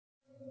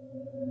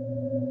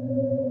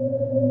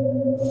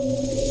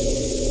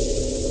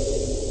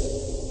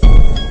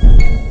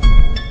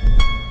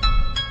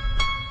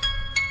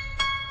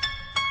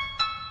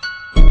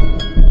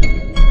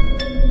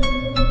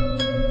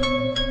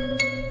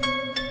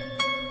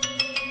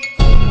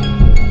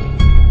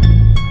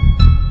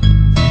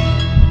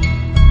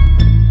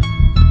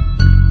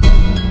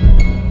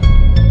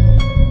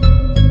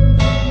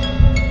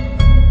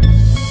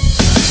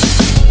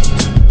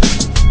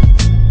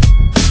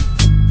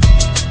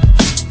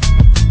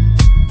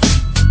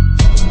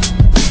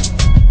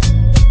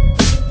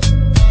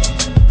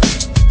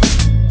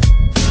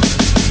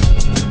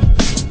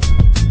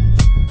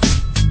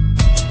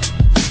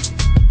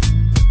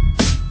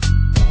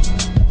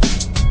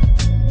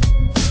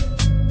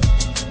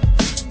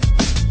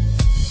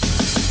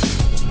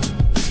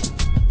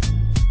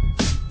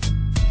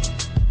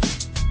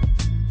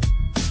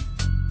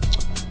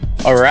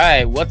All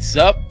right, what's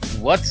up?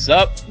 What's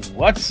up?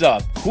 What's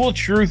up? Cool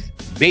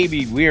Truth,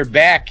 baby, we're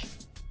back,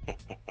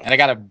 and I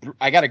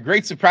got a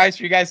great surprise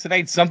for you guys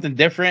tonight. Something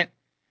different.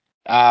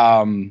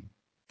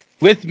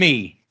 With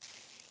me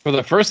for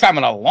the first time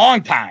in a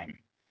long time,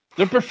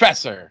 the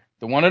professor,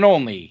 the one and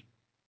only,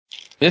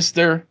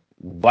 Mr.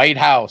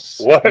 Whitehouse.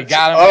 We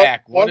got him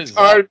back. What is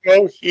up?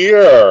 Go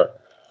here.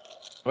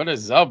 What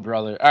is up,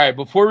 brother? All right,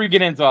 before we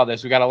get into all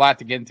this, we got a lot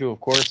to get into, of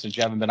course, since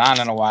you haven't been on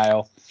in a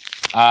while.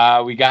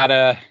 We got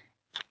a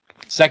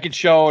second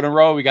show in a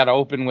row. We got to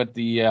open with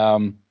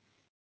the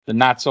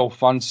not so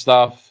fun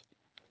stuff.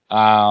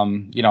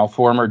 Former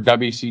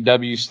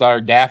WCW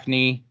star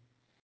Daphne,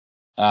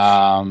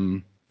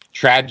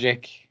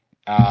 tragic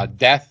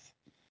death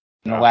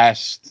in the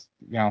last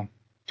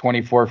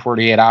 24,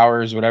 48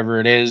 hours, whatever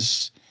it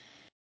is.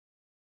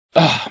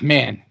 Oh,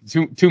 man,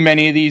 too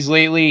many of these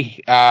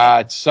lately.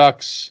 It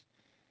sucks.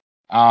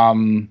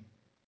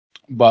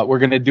 But we're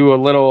gonna do a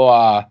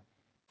little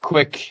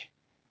quick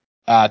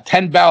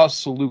 10-bell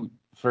salute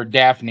for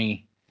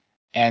Daphne,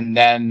 and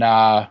then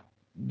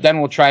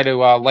we'll try to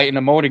lighten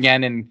the mode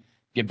again and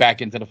get back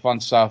into the fun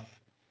stuff.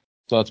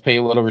 So let's pay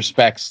a little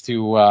respects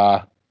to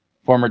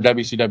former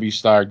WCW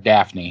star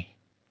Daphne.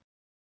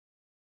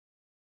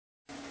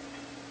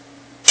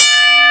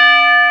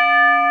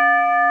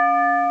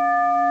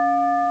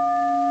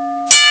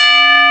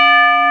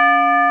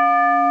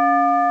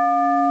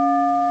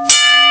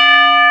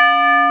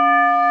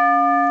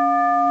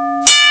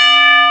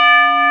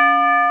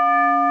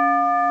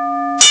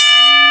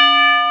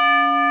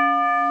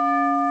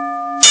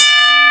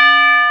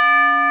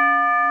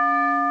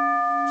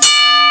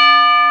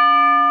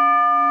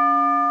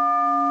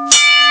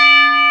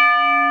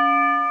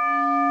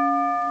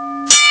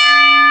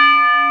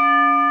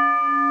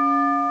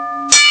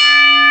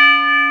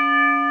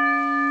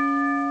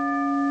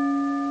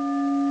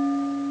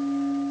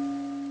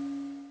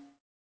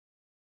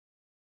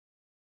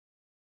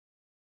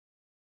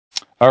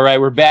 All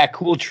right, we're back.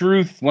 Cool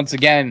Truth. Once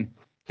again,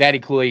 Daddy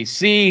Cool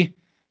AC,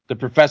 the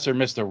professor,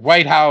 Mr.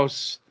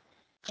 Whitehouse.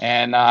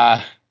 And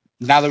now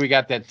that we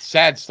got that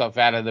sad stuff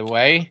out of the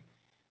way,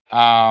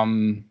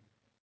 man,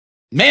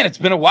 it's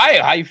been a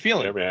while. How you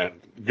feeling? Yeah, man.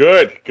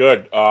 Good.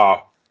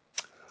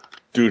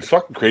 Dude,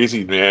 fucking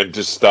crazy, man.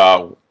 Just,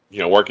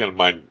 working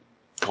my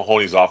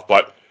cojones off.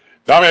 But,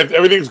 no, man,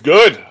 everything's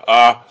good.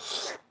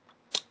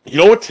 You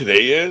know what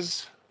today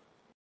is?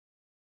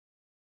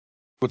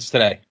 What's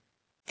today?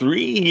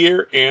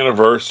 3-year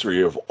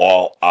anniversary of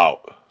All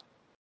Out.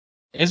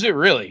 Is it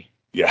really?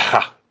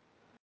 Yeah.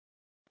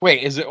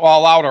 Wait, is it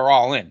All Out or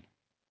All In?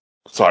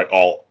 Sorry,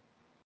 all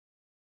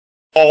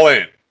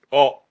in.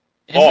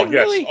 Yes,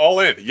 really? all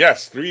in.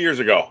 Yes, 3 years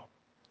ago.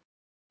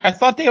 I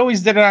thought they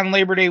always did it on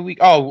Labor Day week.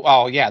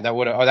 Oh, yeah,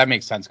 that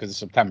makes sense because it's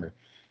September.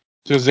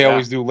 Because they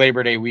always do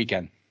Labor Day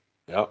weekend.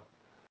 Yep.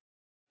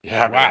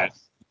 Yeah, wow. Man.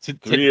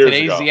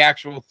 Today's the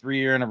actual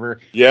 3-year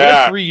anniversary.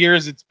 Yeah. What 3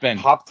 years it's been.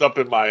 Popped up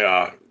in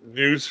my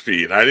news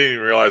feed. I didn't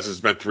even realize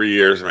it's been 3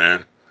 years,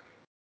 man.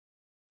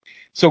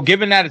 So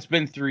given that it's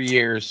been 3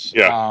 years,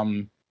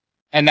 and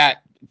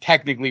that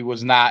technically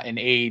was not an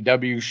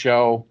AEW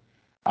show,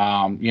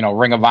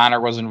 Ring of Honor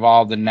was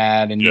involved in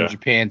that, and New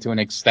Japan to an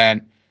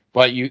extent,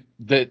 but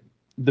the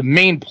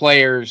main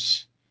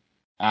players,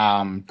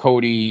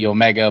 Cody,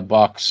 Omega,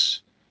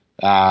 Bucks,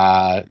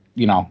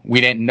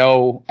 we didn't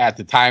know at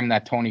the time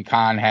that Tony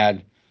Khan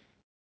had,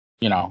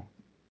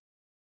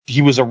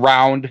 he was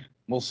around,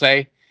 we'll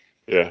say.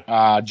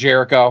 Yeah.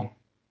 Jericho.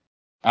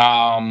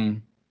 How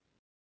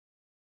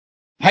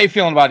you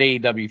feeling about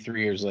AEW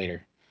 3 years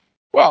later?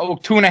 Well,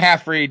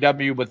 2.5 for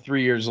AEW, but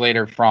 3 years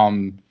later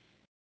from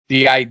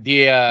the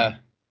idea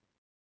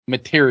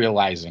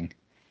materializing.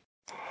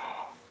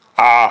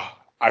 I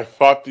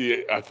thought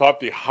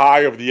the high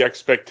of the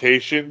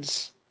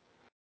expectations,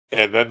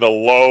 and then the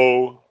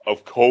low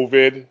of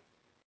COVID,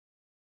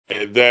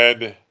 and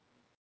then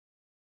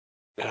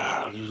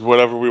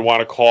whatever we want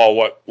to call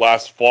what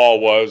last fall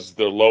was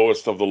the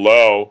lowest of the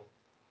low,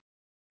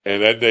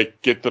 and then they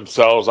get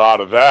themselves out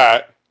of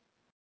that,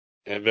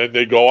 and then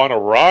they go on a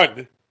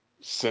run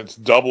since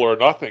Double or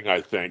Nothing.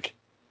 I think,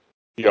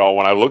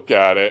 when I look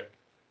at it,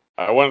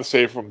 I want to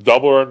say from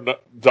Double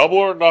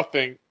or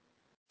Nothing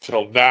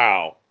till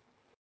now,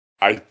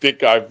 I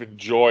think I've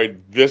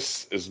enjoyed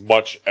this as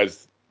much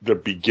as the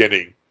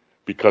beginning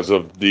because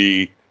of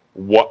the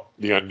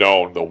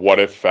unknown, the what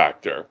if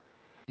factor,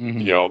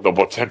 the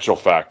potential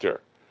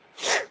factor.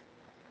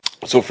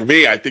 So for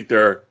me, I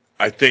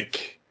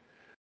think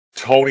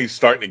Tony's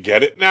starting to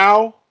get it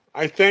now,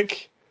 I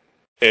think.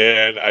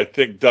 And I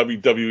think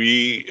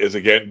WWE is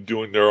again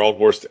doing their own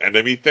worst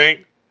enemy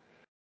thing.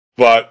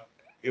 But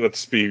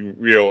let's be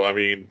real. I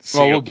mean,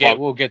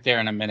 we'll get there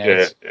in a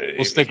minute.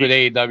 We'll stick with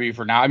AEW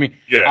for now. I mean,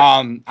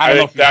 I don't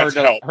know if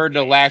you heard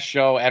the last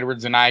show.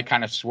 Edwards and I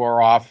kind of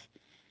swore off,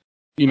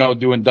 doing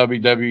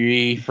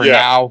WWE for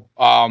now.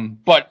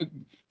 But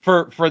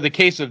for the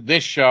case of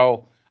this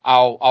show,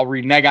 I'll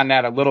renege on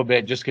that a little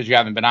bit just because you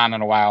haven't been on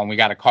in a while and we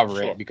got to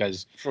cover it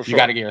because you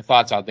got to get your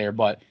thoughts out there.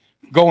 But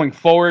going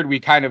forward, we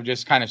kind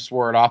of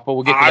swore it off, but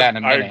we'll get to that in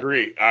a minute. I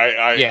agree.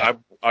 Yeah.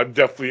 I'm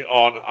definitely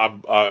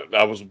on.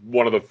 That was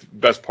one of the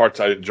best parts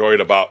I enjoyed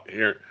about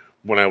here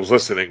when I was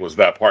listening was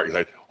that part.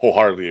 Because I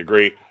wholeheartedly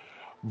agree.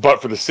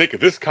 But for the sake of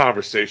this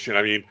conversation,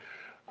 I mean,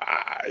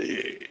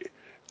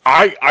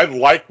 I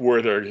like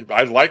where they're headed.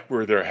 I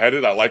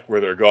like where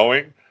they're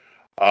going.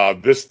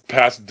 This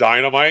past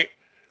Dynamite,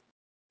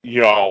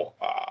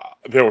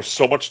 there was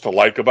so much to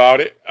like about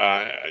it.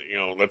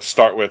 Let's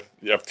start with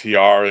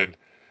FTR and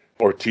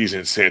Ortiz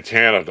and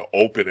Santana to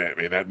open it.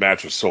 I mean, that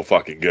match was so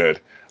fucking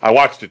good. I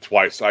watched it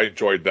twice. I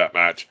enjoyed that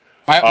match.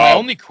 My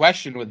only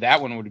question with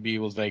that one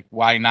was like,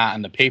 why not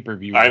on the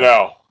pay-per-view? I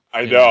know.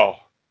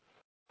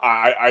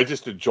 I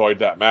just enjoyed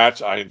that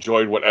match. I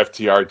enjoyed what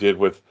FTR did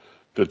with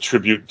the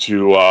tribute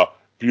to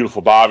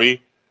Beautiful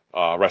Bobby.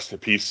 Rest in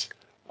peace,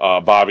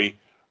 Bobby.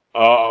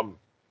 I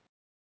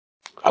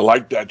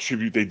like that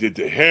tribute they did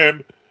to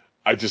him.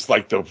 I just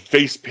like the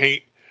face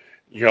paint.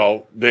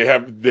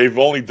 They've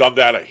only done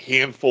that a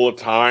handful of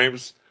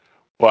times,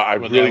 but I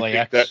with really LAX.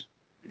 think that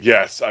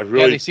yes, I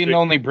really they seem to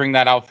only bring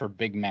that out for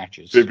big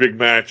matches. Big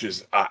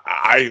matches.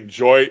 I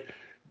enjoy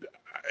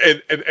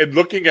and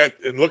looking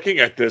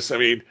at this. I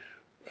mean,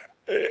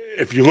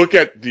 if you look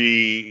at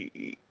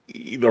the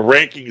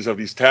rankings of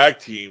these tag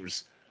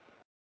teams,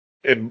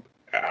 and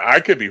I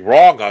could be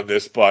wrong on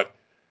this, but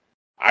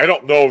I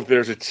don't know if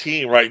there's a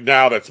team right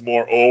now that's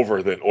more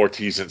over than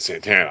Ortiz and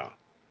Santana.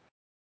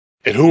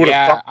 And who would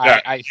have thought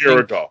that a year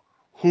ago?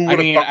 Who would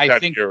have thought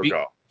that a year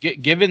ago?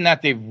 Given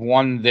that they've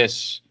won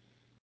this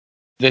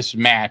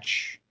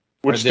match,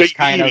 which this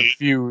kind of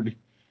feud,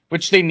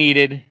 which they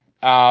needed,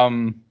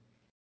 and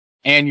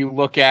you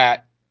look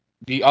at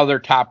the other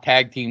top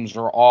tag teams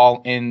are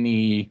all in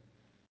the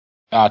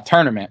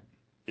tournament.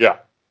 Yeah.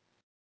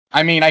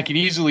 I mean, I could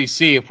easily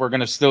see if we're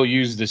going to still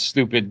use this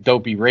stupid,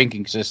 dopey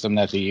ranking system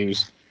that they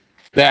use,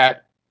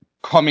 that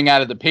coming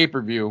out of the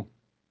pay-per-view,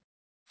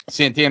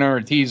 Santana and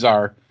Ortiz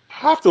are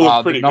have to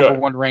look pretty the number good.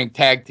 one ranked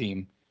tag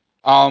team.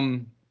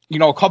 A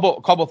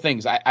couple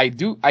things. I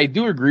do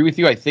agree with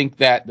you. I think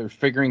that they're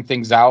figuring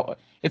things out.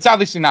 It's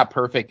obviously not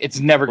perfect. It's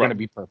never going to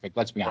be perfect.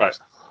 Let's be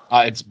honest.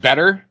 Right. It's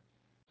better.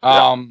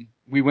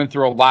 We went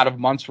through a lot of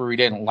months where we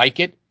didn't like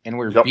it, and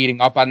we were beating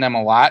up on them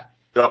a lot.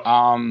 Yep.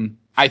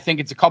 I think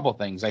it's a couple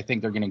things. I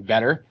think they're getting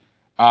better.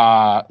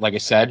 Like I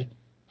said,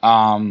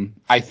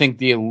 I think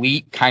the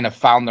Elite kind of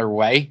found their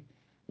way,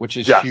 which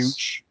is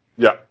huge.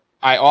 Yeah.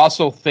 I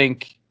also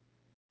think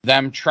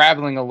them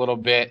traveling a little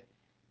bit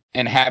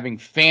and having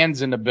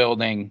fans in the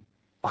building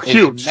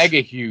is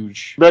mega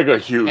huge.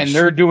 And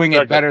they're doing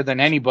it better than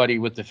anybody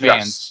with the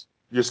fans.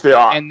 Yes, they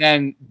are. And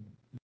then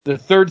the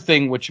third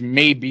thing, which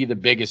may be the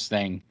biggest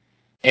thing,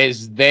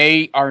 is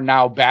they are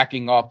now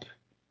backing up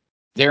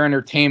their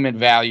entertainment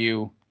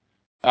value.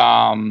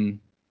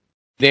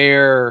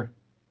 They're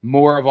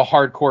more of a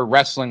hardcore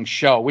wrestling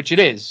show, which it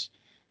is.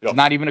 It's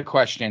not even a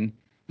question.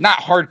 Not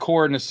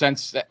hardcore in the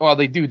sense that, well,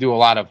 they do a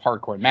lot of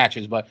hardcore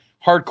matches, but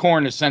hardcore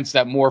in the sense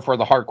that more for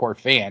the hardcore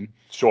fan.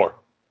 Sure.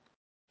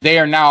 They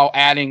are now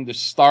adding the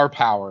star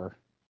power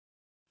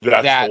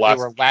that they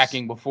were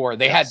lacking before.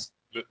 They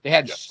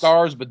had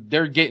stars, but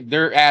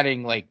they're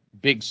adding like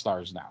big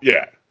stars now.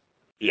 Yeah.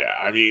 Yeah.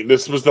 I mean,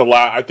 this was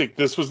I think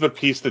this was the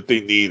piece that they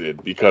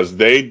needed because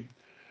I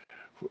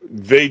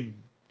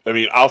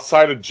mean,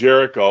 outside of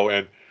Jericho,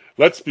 and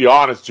let's be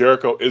honest,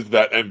 Jericho is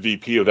that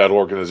MVP of that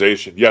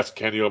organization. Yes,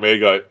 Kenny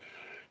Omega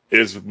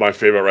is my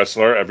favorite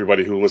wrestler.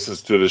 Everybody who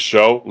listens to this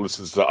show,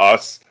 listens to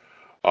us,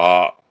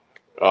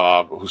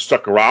 who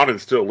stuck around and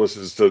still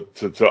listens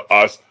to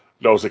us,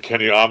 knows that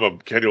I'm a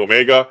Kenny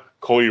Omega,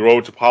 Cody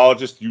Rhodes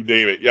apologist, you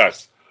name it,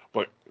 yes.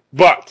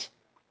 But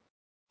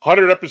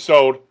 100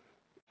 episode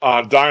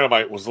on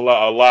Dynamite was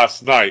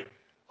last night.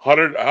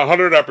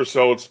 100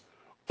 episodes,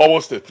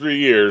 almost at 3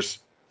 years,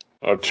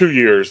 2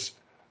 years,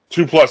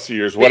 2+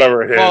 years,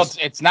 whatever it is. Well,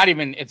 it's not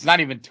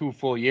even 2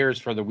 full years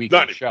for the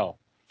weekend show.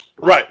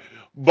 Right.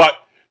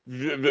 But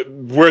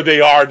where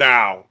they are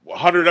now,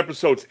 100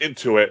 episodes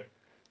into it,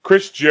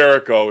 Chris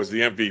Jericho is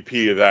the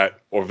MVP of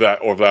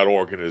that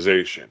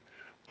organization,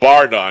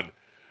 bar none.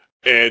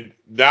 And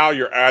now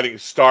you're adding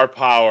star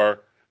power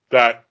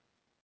that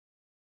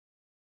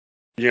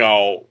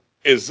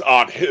is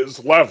on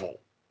his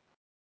level,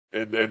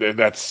 and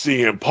that's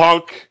CM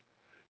Punk,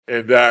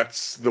 and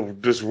that's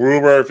this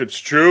rumor if it's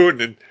true,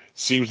 and it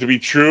seems to be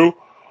true.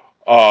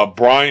 Daniel.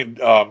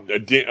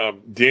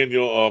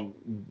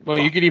 Well,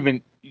 you could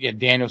even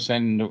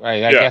Danielson.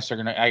 I guess they're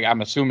gonna.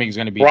 I'm assuming he's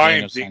gonna be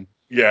Danielson.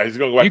 He's going to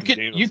go after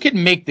Danielson. You could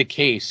make the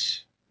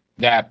case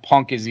that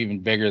Punk is even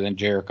bigger than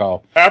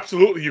Jericho.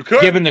 Absolutely, you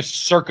could. Given the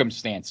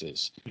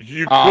circumstances.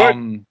 You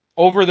could.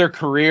 Over their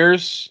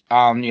careers,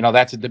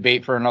 that's a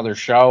debate for another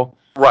show.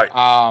 Right.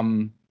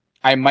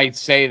 I might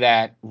say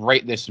that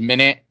right this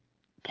minute,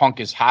 Punk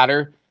is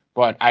hotter,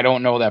 but I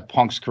don't know that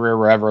Punk's career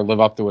will ever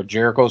live up to what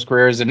Jericho's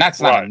career is, and that's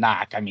not a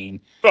knock. I mean,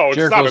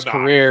 Jericho's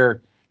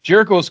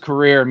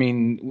career, I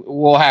mean,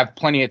 we'll have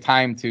plenty of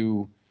time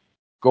to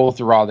go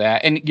through all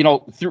that. And,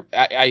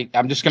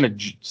 I'm just going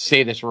to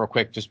say this real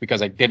quick just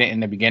because I did it in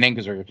the beginning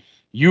because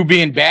you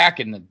being back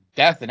and the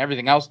death and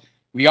everything else.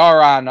 We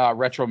are on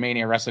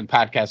Retromania Wrestling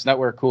Podcast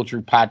Network, Cool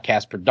True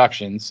Podcast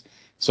Productions.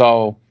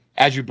 So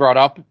as you brought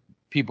up,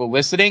 people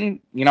listening,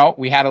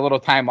 we had a little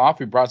time off.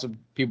 We brought some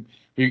people,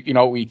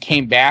 we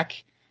came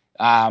back.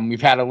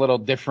 We've had a little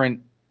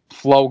different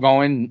flow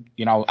going.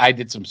 I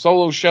did some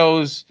solo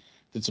shows,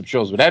 did some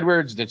shows with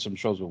Edwards, did some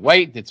shows with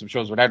White, did some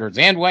shows with Edwards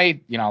and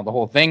White, the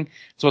whole thing.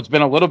 So it's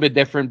been a little bit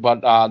different, but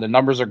the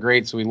numbers are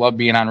great. So we love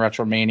being on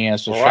Retromania.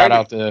 So shout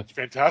out to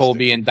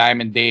Colby and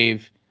Diamond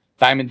Dave.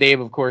 Diamond Dave,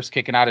 of course,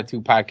 kicking out of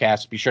 2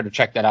 podcasts. Be sure to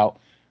check that out.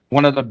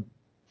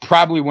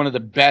 Probably one of the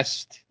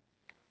best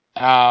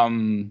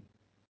kind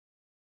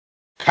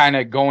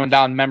of going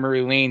down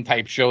memory lane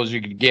type shows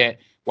you could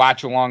get.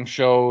 Watch along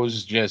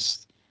shows,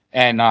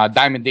 and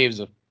Diamond Dave's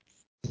a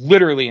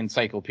literally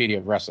encyclopedia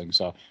of wrestling,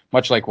 so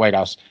much like White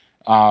House.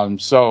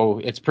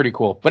 So it's pretty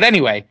cool. But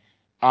anyway,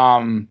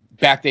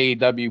 back to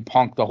AEW,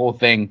 Punk, the whole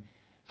thing.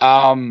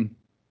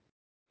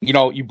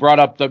 You brought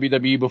up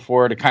WWE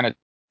before to kind of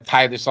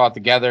tie this all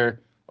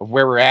together of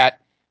where we're at.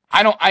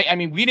 I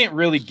mean, we didn't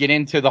really get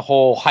into the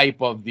whole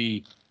hype of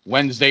the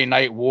Wednesday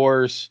Night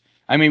Wars.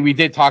 I mean, we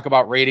did talk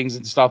about ratings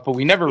and stuff, but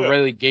we never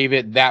really gave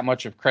it that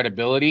much of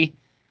credibility.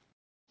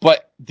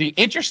 But the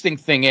interesting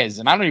thing is,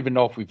 and I don't even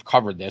know if we've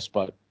covered this,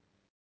 but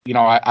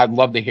I'd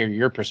love to hear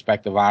your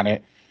perspective on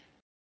it.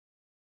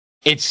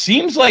 It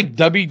seems like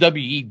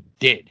WWE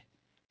did.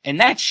 And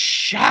that's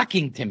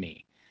shocking to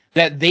me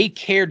that they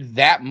cared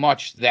that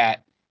much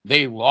that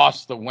they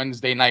lost the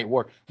Wednesday Night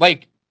War.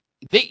 Like,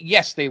 they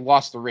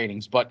lost the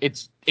ratings, but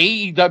it's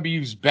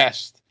AEW's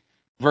best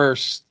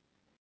versus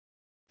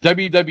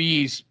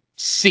WWE's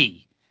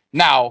C.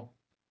 Now,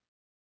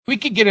 we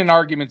could get in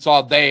arguments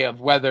all day of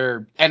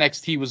whether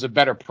NXT was a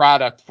better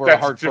product for a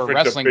hardcore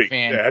wrestling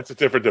fan. Yeah, that's a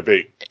different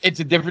debate.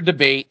 It's a different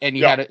debate, and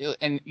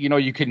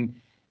you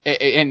can,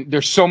 and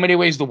there's so many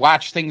ways to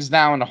watch things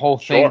now and the whole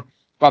thing. Sure.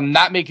 But I'm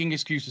not making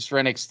excuses for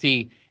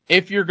NXT.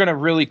 If you're gonna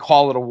really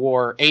call it a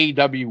war,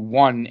 AEW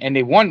won, and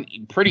they won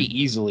pretty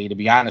easily, to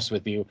be honest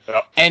with you.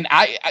 Yep. And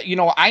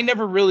I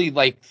never really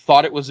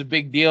thought it was a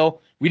big deal.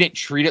 We didn't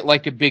treat it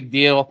like a big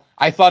deal.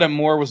 I thought it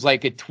more was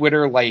like a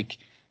Twitter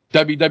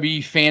WWE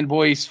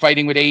fanboys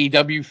fighting with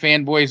AEW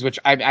fanboys, which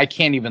I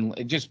can't even,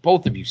 just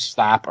both of you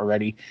stop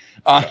already.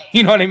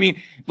 You know what I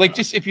mean?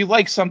 Just if you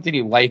like something,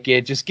 you like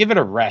it, just give it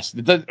a rest.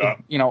 It does,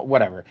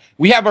 whatever.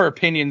 We have our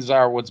opinions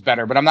are what's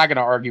better, but I'm not going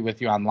to argue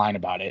with you online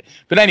about it.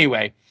 But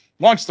anyway,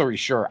 long story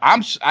short,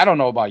 I don't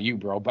know about you,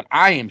 bro, but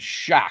I am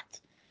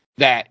shocked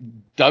that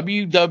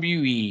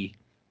WWE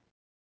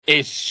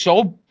is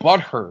so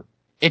butthurt.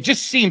 It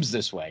just seems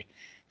this way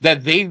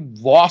that they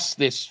lost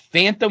this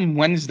Phantom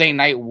Wednesday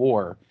Night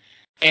War.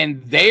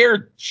 And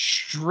they're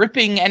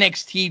stripping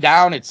NXT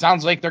down. It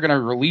sounds like they're going to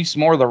release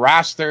more of the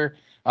roster.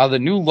 The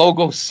new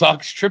logo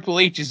sucks. Triple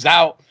H is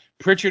out.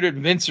 Pritchard and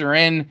Vince are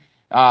in.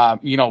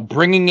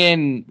 Bringing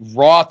in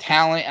Raw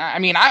talent. I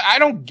mean,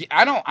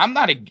 I'm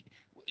not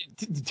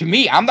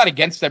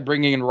against that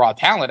bringing in Raw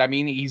talent. I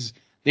mean,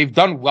 they've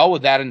done well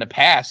with that in the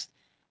past.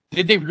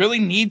 Did they really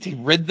need to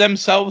rid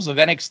themselves of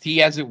NXT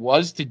as it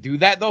was to do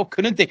that though?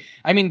 Couldn't they?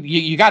 I mean,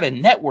 you got a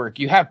network.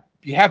 You have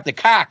the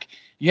cock.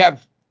 You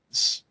have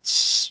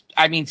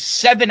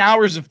 7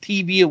 hours of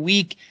TV a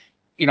week.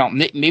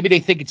 Maybe they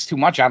think it's too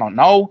much. I don't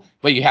know.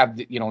 But you have,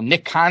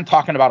 Nick Khan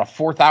talking about a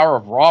 4th hour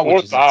of Raw,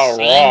 which is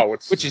insane,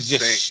 which is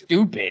just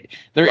stupid.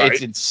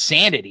 It's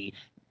insanity,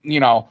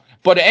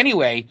 But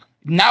anyway,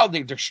 now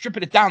they're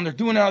stripping it down. They're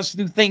doing this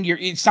new thing.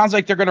 It sounds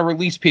like they're going to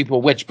release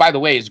people, which, by the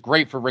way, is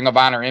great for Ring of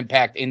Honor,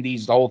 Impact,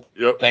 Indies, the whole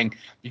thing.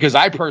 Because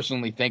I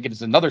personally think it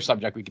is another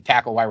subject we could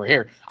tackle while we're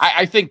here.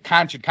 I think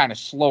Khan should kind of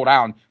slow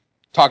down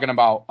talking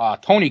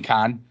about Tony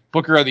Khan,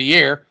 Booker of the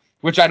Year,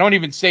 which I don't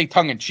even say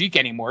tongue-in-cheek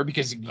anymore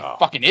because he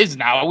fucking is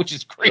now, which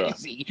is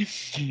crazy.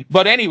 Yeah.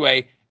 But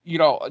anyway,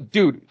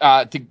 dude,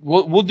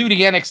 we'll do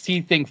the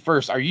NXT thing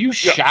first. Are you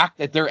shocked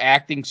that they're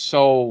acting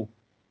so...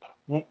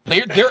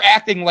 They're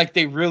acting like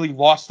they really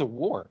lost the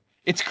war.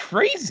 It's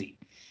crazy.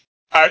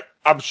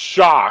 I'm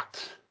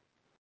shocked,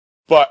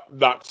 but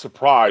not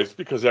surprised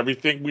because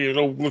everything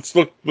let's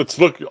look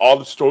at all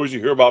the stories you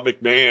hear about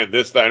McMahon,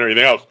 this, that, and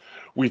everything else.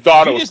 We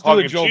thought it was just do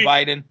a Joe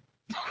Biden.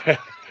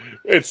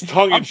 It's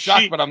tongue in cheek.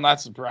 I'm shocked, but I'm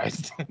not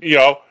surprised.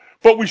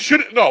 But we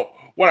shouldn't. No,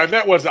 what I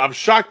meant was I'm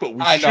shocked, but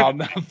we should. I know, I'm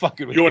not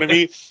fucking with you. You know what I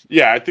mean?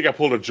 Yeah, I think I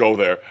pulled a Joe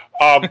there.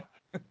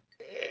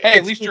 Hey,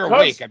 at least you're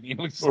awake. I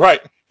mean,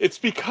 right. It's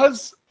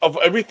because of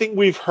everything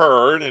we've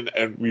heard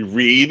and we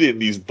read in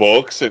these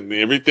books and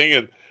everything,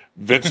 and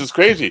Vince is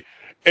crazy.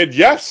 And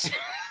yes,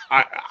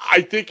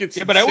 I think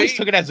it's but I always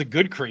took it as a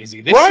good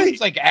crazy. This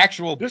seems like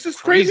actual. This is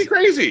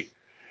crazy.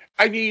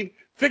 I mean,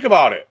 think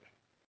about it.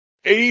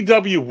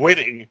 AEW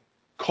winning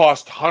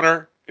cost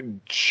Hunter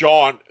and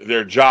Sean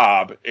their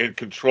job and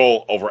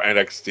control over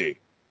NXT.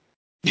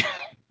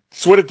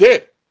 That's what it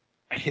did.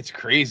 It's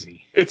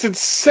crazy. It's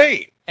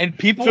insane. And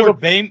people were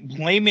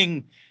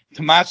blaming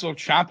Tommaso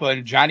Ciampa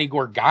and Johnny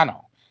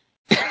Gargano.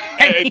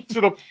 And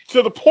to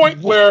the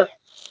point where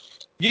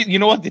You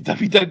know what? The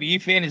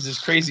WWE fan is as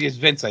crazy as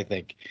Vince, I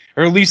think,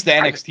 or at least the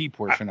NXT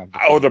portion of it.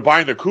 Oh, they're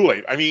buying the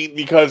Kool-Aid. I mean,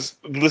 because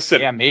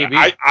listen, Yeah, maybe.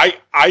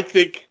 I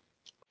think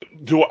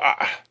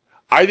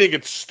I think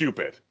it's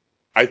stupid.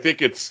 I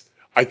think it's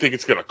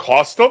going to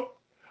cost them.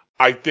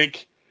 I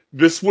think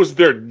this was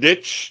their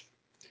niche.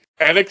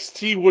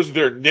 NXT was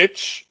their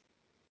niche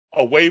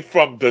away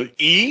from the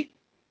E,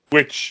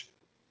 which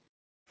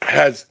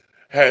has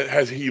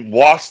he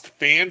lost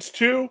fans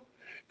to,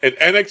 and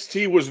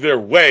NXT was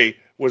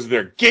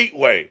their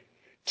gateway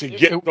to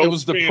get It those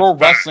was the fans pro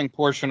back. wrestling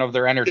portion of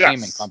their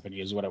entertainment Yes,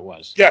 company, is what it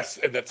was. yes,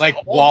 and that's Like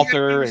all they had to do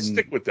Walter was and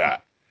stick with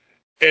that.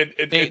 And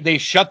they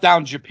shut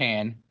down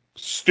Japan.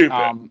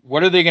 stupid.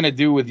 What are they going to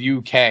do with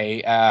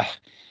UK?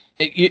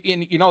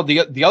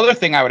 The other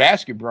thing I would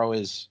ask you, bro,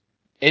 is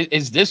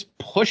this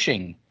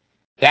pushing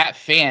that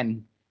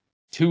fan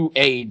to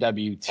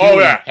AEW, to Oh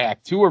yeah,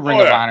 Impact, to a Ring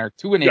oh of yeah, Honor,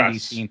 to an indie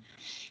yes, scene?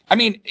 I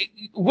mean,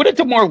 wouldn't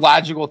the more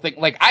logical thing?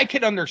 Like, I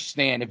could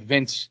understand if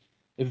Vince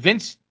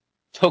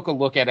took a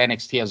look at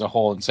NXT as a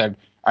whole and said,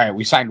 "All right,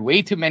 we signed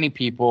way too many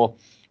people,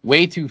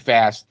 way too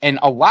fast, and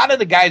a lot of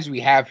the guys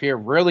we have here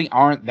really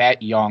aren't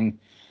that young.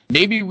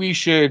 Maybe we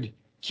should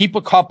keep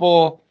a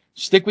couple,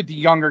 stick with the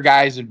younger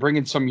guys, and bring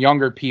in some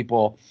younger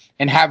people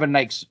and have a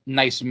nice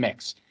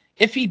mix."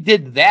 If he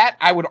did that,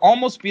 I would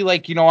almost be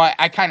like,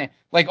 I kind of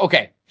like,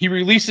 okay, he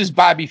releases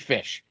Bobby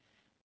Fish.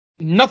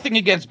 Nothing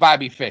against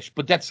Bobby Fish,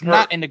 but that's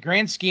not, in the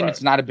grand scheme, right.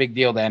 It's not a big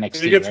deal to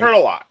NXT. He gets right? hurt a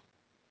lot.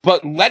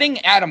 But letting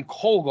Adam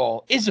Cole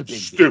go is a big deal.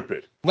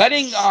 Stupid.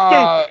 Letting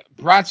Stupid.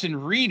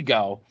 Bronson Reed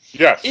go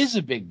Yes. is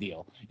a big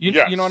deal.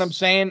 Yes. You know what I'm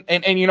saying?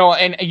 And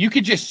you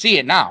could just see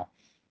it now.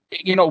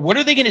 What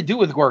are they going to do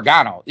with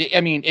Gargano?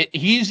 I mean,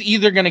 he's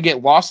either going to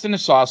get lost in the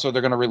sauce or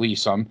they're going to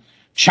release him.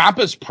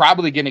 Ciampa's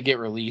probably going to get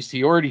released.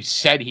 He already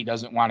said he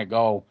doesn't want to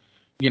go,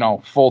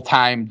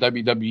 full-time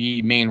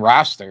WWE main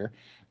roster.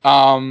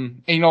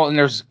 And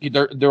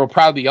there will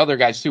probably be other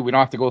guys too. We don't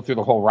have to go through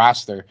the whole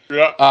roster.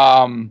 Yeah.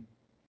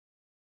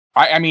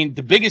 I mean,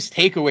 the biggest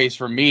takeaways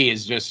for me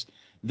is just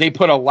they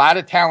put a lot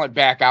of talent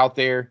back out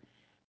there,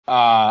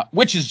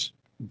 which is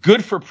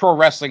good for pro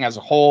wrestling as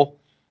a whole.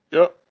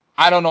 Yep.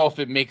 I don't know if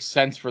it makes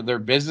sense for their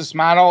business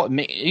model.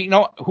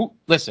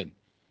 Listen,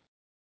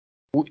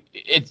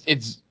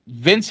 it's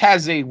Vince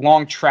has a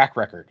long track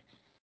record.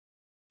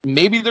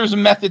 Maybe there's a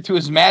method to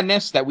his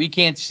madness that we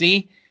can't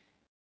see.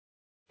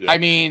 Yeah. I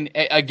mean,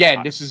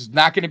 again, this is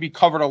not going to be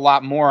covered a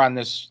lot more on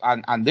this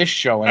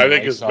show. Anyway, I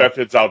think his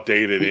method's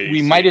outdated.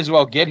 We might as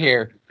well get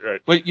here.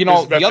 Right. But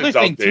the other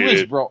thing outdated. Too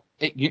is, bro,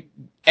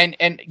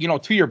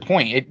 to your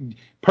point,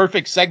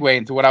 perfect segue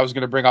into what I was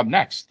going to bring up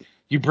next.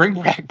 You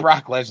bring back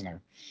Brock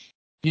Lesnar.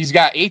 He's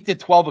got 8 to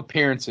 12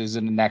 appearances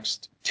in the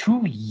next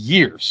 2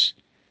 years.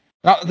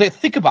 Now,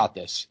 think about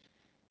this.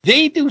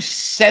 They do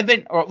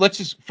 7, or let's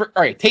just, all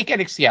right, take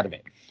NXT out of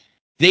it.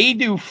 They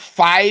do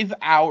 5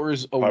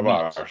 hours a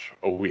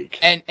week.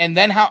 And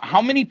then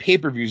how many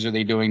pay-per-views are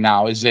they doing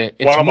now? It's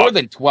more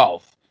than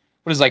 12.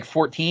 What is it, like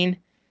 14?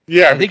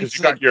 Yeah, because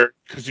you got your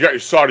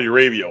Saudi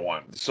Arabia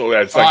one. So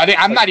that's like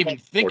I'm not even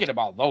thinking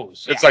about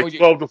those. It's like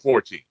 12 to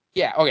 14.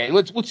 Yeah, okay.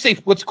 Let's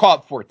call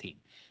it 14.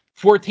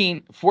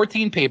 14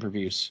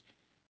 pay-per-views,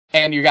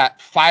 and you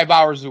got 5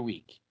 hours a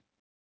week.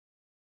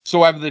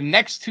 So over the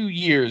next 2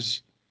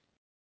 years,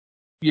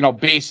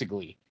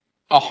 basically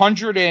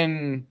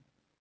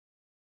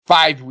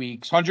 105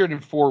 weeks,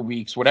 104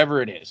 weeks,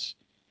 whatever it is.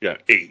 Yeah,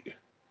 8.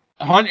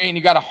 And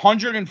you got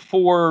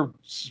 104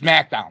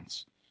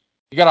 SmackDowns.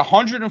 You got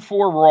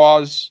 104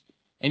 Raws,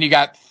 and you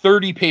got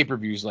 30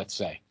 pay-per-views, let's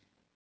say.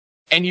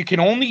 And you can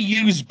only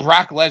use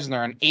Brock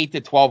Lesnar on 8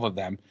 to 12 of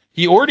them.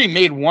 He already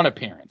made one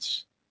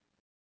appearance.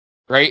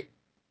 Right?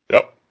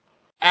 Yep.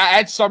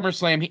 At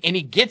SummerSlam, and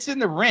he gets in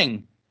the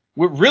ring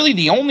with really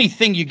the only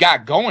thing you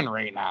got going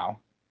right now.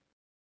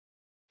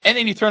 And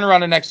then you turn around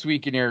the next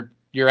week and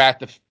you're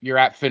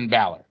at Finn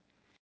Balor.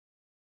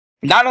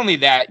 Not only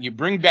that, you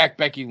bring back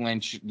Becky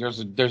Lynch. There's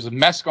a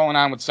mess going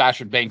on with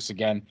Sasha Banks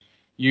again.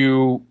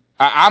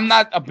 I'm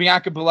not a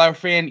Bianca Belair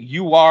fan.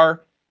 You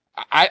are.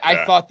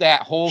 I thought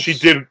that whole she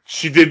did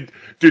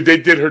dude, they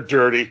did her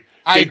dirty.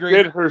 They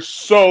did her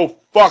so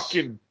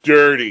fucking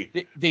dirty.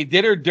 They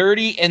did her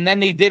dirty, and then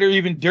they did her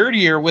even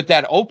dirtier with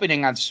that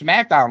opening on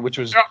SmackDown, which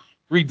was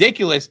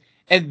ridiculous.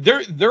 And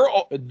their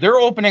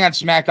opening on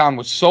SmackDown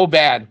was so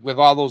bad with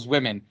all those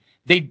women.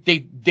 They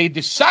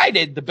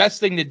decided the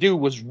best thing to do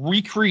was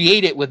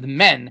recreate it with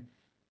men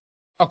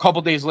a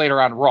couple days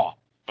later on Raw.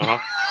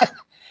 Uh-huh.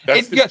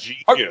 That's the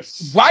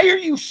genius. Why are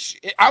you?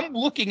 I'm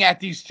looking at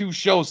these two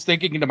shows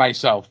thinking to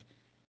myself,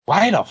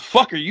 why the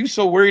fuck are you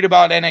so worried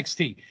about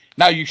NXT?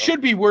 Now, you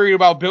should be worried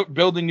about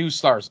building new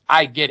stars.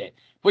 I get it.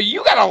 But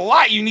you got a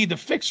lot you need to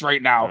fix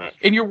right now. Right.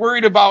 And you're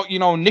worried about,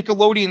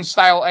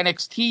 Nickelodeon-style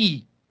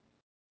NXT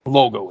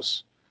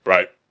logos.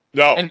 Right.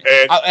 No. And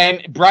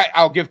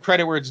I'll give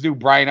credit where it's due.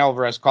 Brian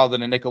Alvarez called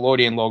it a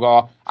Nickelodeon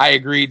logo. I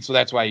agreed, so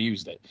that's why I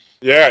used it.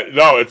 Yeah.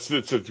 No, it's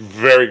a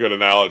very good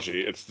analogy.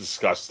 It's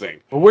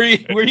disgusting. But where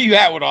are you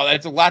at with all that?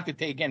 It's a lot to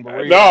take in.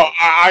 But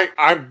I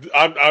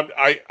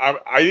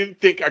didn't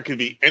think I could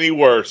be any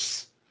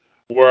worse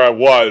where I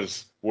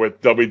was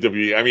with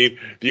WWE. I mean,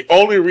 the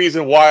only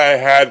reason why I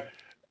had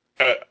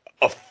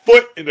a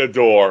foot in the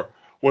door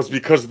was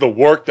because of the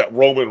work that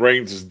Roman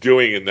Reigns is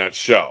doing in that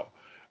show,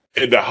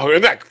 in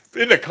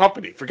the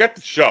company. Forget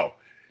the show.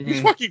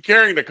 He's fucking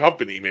carrying the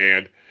company,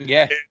 man.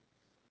 Yeah.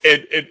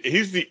 And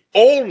he's the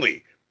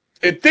only.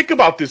 And think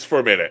about this for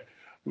a minute.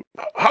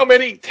 How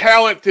many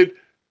talented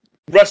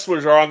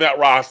wrestlers are on that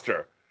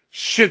roster?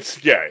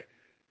 Shinsuke,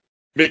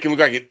 making look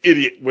like an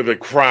idiot with a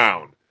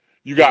crown.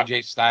 You got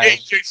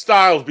AJ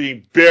Styles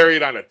being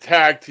buried on a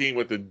tag team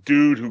with a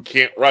dude who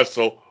can't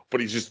wrestle,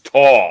 but he's just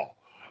tall.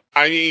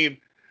 I mean,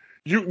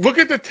 you look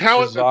at the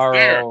talent that's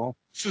there.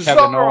 Cesaro,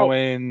 Kevin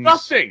Owens,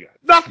 nothing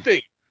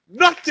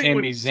Sami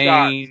with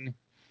Zayn.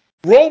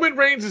 Roman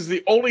Reigns is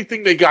the only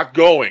thing they got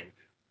going,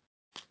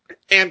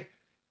 and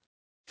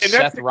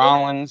Seth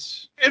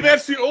Rollins. And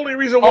that's the only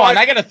reason why. Oh, and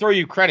I got to throw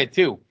you credit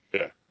too.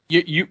 Yeah.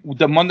 You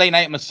the Monday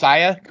Night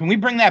Messiah. Can we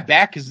bring that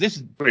back? Because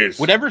this,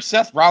 whatever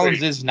Seth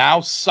Rollins is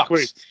now, sucks.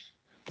 Please.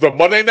 The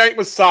Monday Night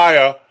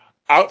Messiah,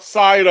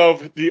 outside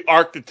of the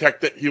architect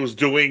that he was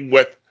doing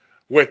with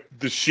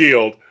the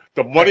Shield,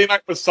 the Monday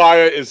Night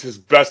Messiah is his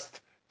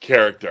best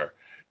character,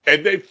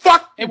 and they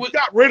got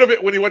rid of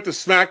it when he went to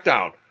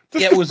SmackDown.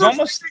 It was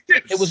almost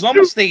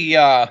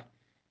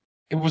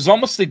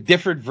a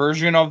different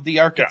version of the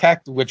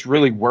architect, which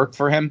really worked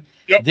for him.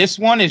 Yep. This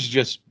one is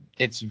just.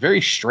 It's very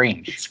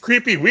strange. It's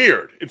creepy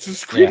weird. It's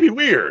just creepy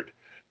weird.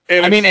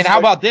 And I mean, and how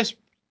about this?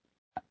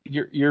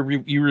 You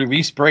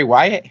released Bray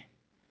Wyatt,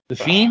 the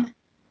Fiend,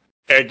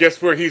 and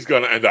guess where he's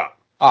going to end up?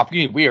 Oh,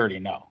 we already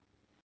know.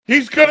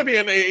 He's going to be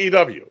in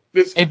AEW.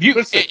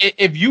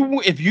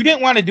 If you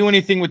didn't want to do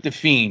anything with the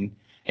Fiend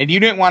and you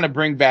didn't want to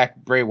bring back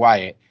Bray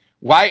Wyatt,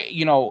 why?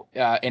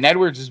 And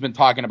Edwards has been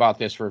talking about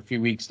this for a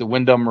few weeks. The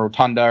Wyndham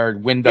Rotunda or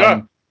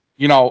Wyndham,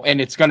 and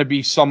it's going to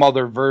be some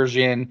other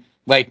version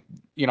like.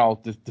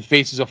 The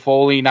faces of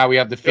Foley. Now we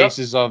have the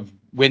faces of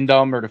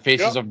Wyndham or the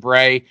faces of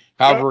Bray,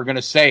 however we're going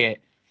to say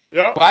it.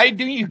 Yep. Why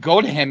do you go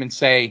to him and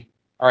say,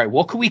 all right,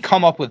 what can we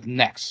come up with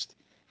next?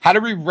 How do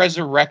we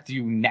resurrect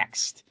you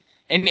next?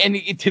 And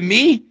to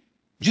me,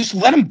 just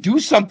let him do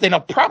something.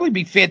 It'll probably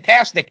be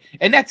fantastic.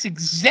 And that's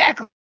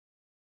exactly.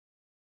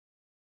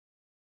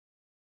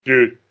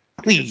 Dude.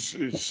 Please.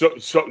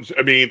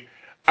 I mean,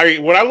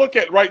 when I look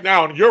at right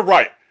now, and you're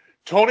right,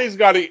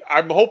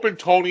 I'm hoping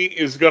Tony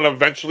is going to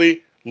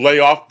eventually lay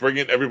off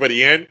bringing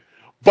everybody in,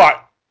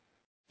 but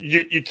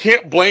you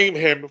can't blame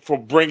him for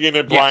bringing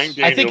in Bryan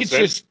Danielson. I think it's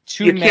just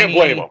too many. You can't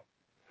blame him.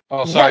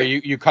 Oh,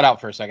 sorry, you cut out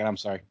for a second. I'm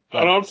sorry.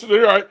 I'm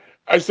sorry. All right.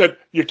 I said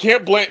you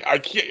can't blame.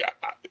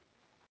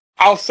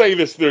 I'll say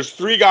this: there's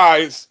 3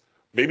 guys,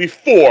 maybe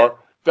 4,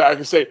 that I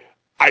can say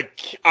I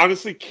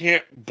honestly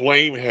can't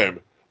blame him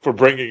for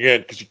bringing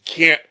in because you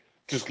can't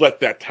just let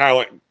that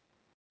talent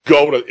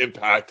go to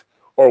Impact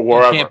or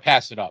wherever. You can't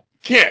pass it up.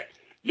 Can't.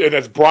 Yeah,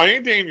 that's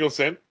Bryan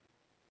Danielson.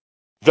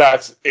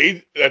 That's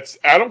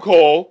Adam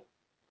Cole.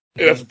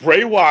 That's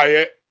Bray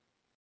Wyatt.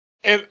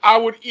 And I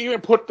would even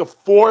put the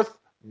 4th,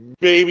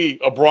 maybe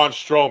a Braun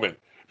Strowman.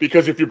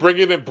 Because if you're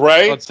bringing in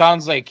Bray. So it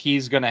sounds like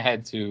he's going to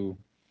head to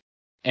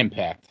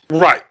Impact.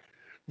 Right.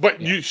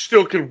 But you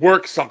still can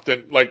work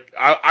something. Like,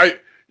 I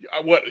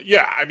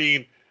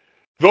mean,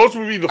 those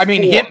would be the 4. I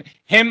mean,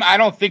 him, I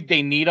don't think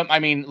they need him. I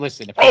mean,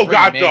 listen. If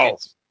no.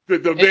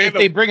 If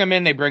they bring him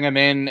in, they bring him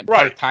in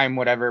part time,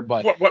 whatever.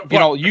 But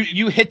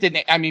you hit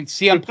the. I mean,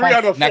 CM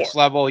Punk next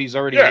level. He's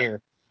already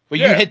here. But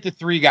you hit the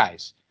 3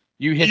 guys.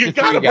 You hit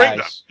the 3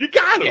 guys. You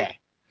got them.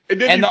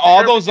 Yeah. And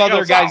all those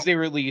other guys they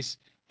release,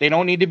 they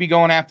don't need to be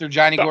going after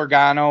Johnny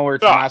Gargano or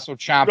Tommaso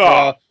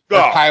Ciampa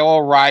or Kyle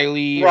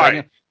O'Reilly.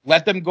 Right.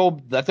 Let them go.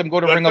 Let them go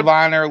to Ring of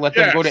Honor. Let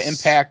them go to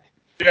Impact.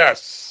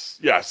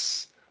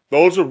 Yes.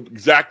 Those are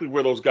exactly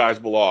where those guys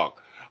belong.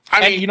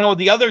 I mean,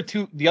 the other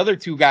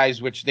two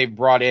guys which they've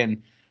brought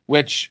in,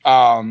 which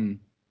I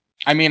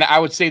mean, I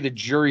would say the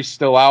jury's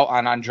still out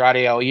on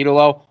Andrade El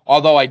Idolo,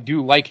 although I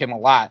do like him a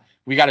lot.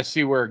 We got to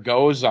see where it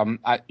goes.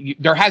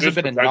 There hasn't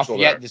been enough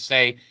yet to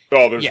say.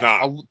 No, there's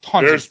not.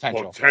 There's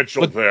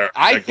potential there.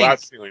 I think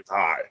glass ceiling's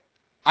high.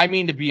 I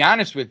mean, to be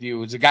honest with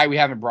you, it's a guy we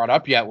haven't brought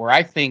up yet, where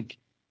I think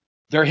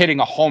they're hitting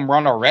a home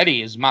run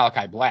already. Is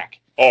Malachi Black?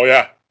 Oh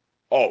yeah.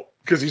 Oh,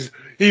 because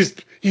he's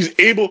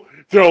able.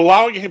 They're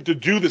allowing him to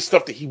do the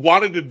stuff that he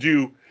wanted to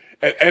do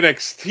at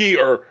NXT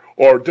or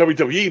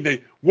WWE, and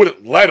they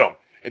wouldn't let him.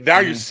 And now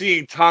you're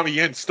seeing Tommy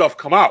Yen stuff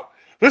come out.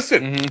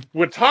 Listen,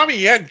 when Tommy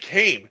Yen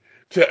came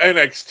to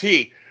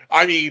NXT,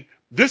 I mean,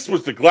 this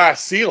was the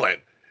glass ceiling.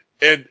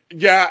 And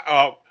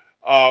Aleister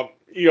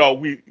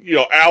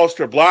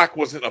Black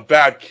wasn't a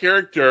bad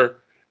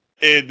character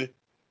in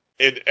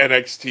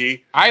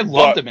NXT. I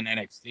loved him in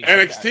NXT.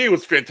 NXT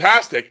was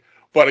fantastic.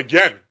 But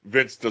again,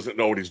 Vince doesn't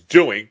know what he's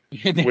doing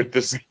with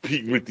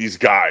these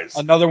guys.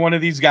 Another one of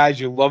these guys,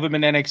 you love him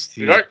in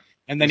NXT, right?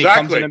 And then he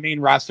comes in the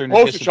main roster and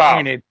is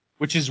disappointed,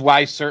 which is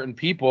why certain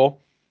people,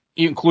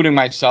 including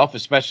myself,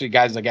 especially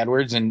guys like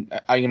Edwards and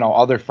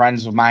other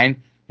friends of mine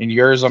and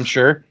yours, I'm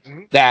sure,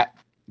 that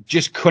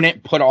just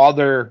couldn't put all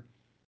their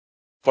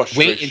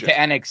weight into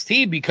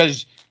NXT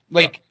because,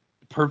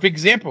 perfect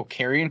example,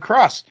 Karrion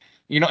Kross.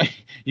 You know,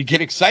 you get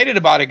excited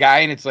about a guy,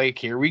 and it's like,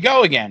 here we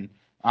go again.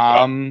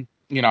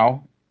 You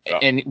know,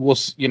 and we'll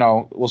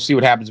see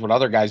what happens with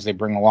other guys they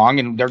bring along,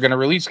 and they're going to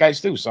release guys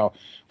too. So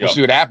we'll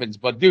see what happens.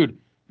 But dude,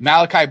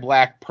 Malachi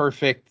Black,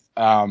 perfect.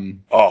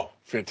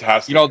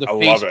 Fantastic! You know, the I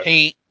face love it.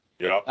 paint.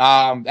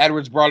 Yeah.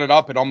 Edwards brought it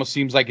up. It almost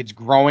seems like it's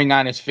growing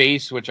on his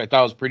face, which I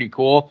thought was pretty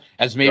cool.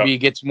 As maybe he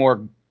gets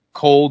more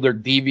cold or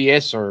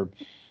devious or,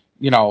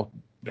 you know,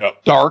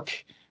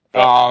 dark.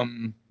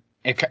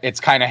 It's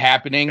kind of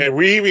happening. And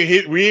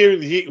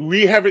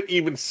we haven't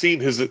even seen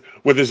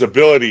his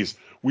abilities.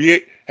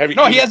 We haven't.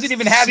 No, he hasn't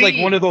even had like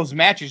one of those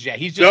matches yet.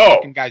 He's just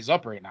fucking guys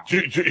up right now.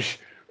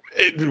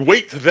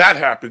 Wait till that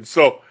happens.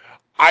 So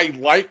I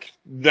like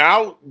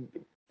now.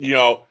 You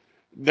know,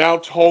 now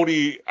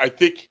Tony. I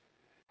think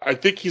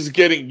he's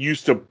getting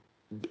used to.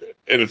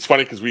 And it's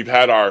funny because we've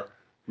had our.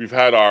 He's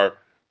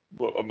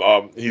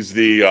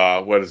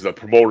the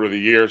promoter of the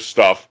year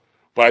stuff.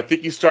 But I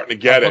think he's starting to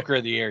get it. Booker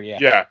of the year, yeah.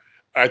 Yeah.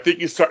 I think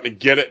he's starting to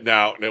get it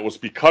now, and it was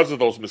because of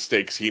those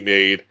mistakes he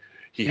made.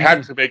 He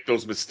had to make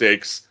those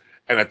mistakes,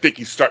 and I think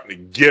he's starting to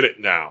get it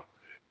now.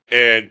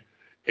 And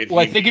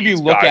I think if you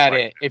look at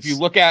it, if you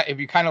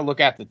kind of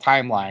look at the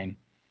timeline,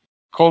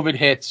 COVID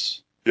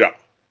hits. Yeah.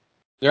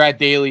 They're at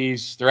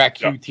dailies, they're at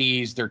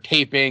QTs, they're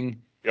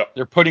taping,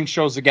 they're putting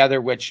shows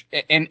together, which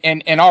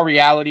in all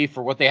reality,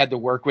 for what they had to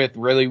work with,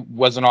 really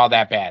wasn't all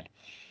that bad.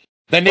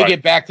 Then they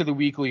get back to the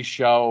weekly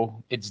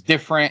show. It's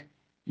different.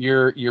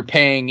 You're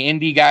paying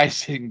indie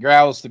guys and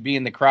gals to be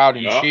in the crowd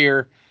and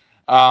cheer.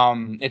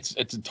 It's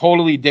a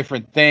totally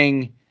different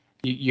thing.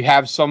 You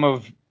have some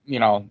of, you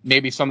know,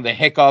 maybe some of the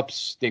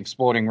hiccups, the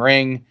exploding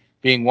ring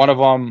being one of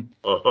them.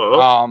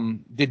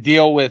 The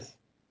deal with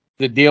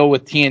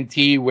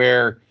TNT,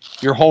 where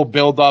your whole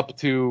build up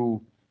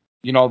to,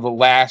 you know, the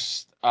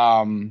last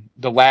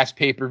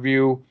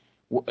pay-per-view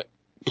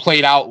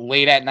played out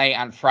late at night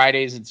on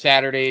Fridays and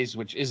Saturdays,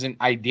 which isn't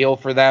ideal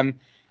for them.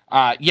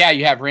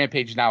 You have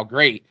Rampage now,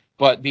 great,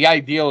 but the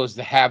ideal is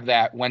to have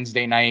that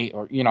Wednesday night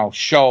or, you know,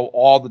 show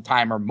all the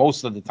time or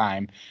most of the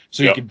time,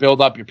 so you can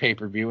build up your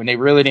pay-per-view, and they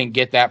really didn't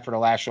get that for the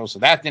last show, so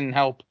that didn't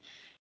help.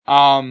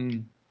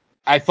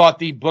 I thought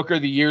the Booker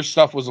of the Year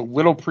stuff was a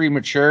little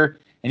premature,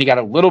 and he got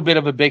a little bit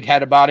of a big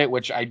head about it,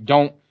 which I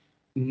don't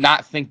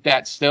not think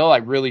that still. I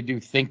really do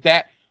think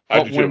that.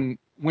 But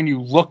when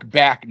you look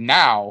back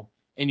now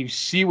and you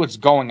see what's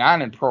going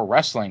on in pro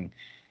wrestling,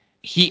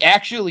 he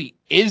actually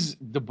is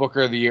the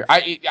Booker of the Year.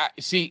 I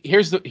see.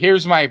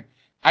 Here's my.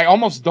 I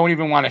almost don't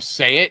even want to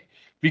say it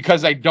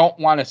because I don't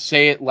want to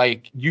say it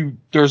like you.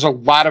 There's a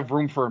lot of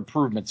room for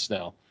improvement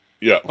still.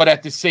 Yeah. But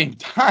at the same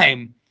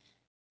time,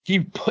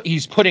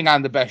 he's putting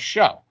on the best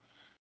show.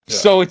 Yeah.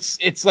 So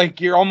it's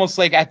like you're almost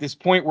like at this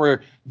point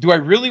where, do I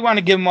really want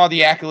to give him all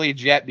the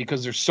accolades yet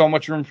because there's so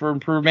much room for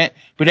improvement,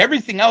 but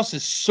everything else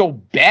is so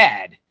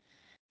bad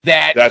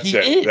that that's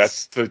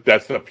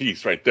the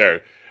piece right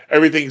there.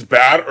 Everything's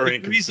bad or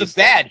inconsistent. Of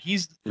bad.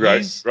 He's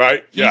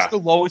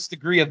the lowest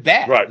degree of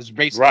bad. Right. Is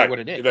basically what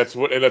it is. And that's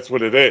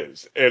what it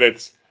is. And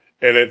it's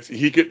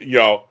he could, you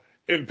know,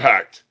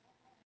 Impact,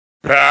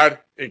 bad,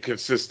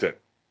 inconsistent.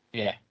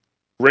 Yeah.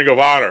 Ring of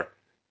Honor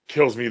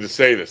kills me to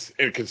say this,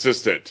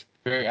 inconsistent.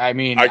 I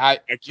mean, I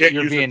can't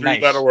use the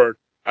three-letter word.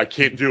 I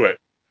can't do it.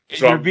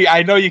 So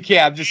I know you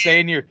can't. I'm just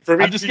saying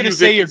I'm just going to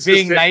say you're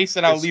being nice,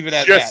 and I'll leave it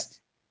at that.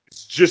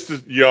 It's just,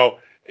 you know,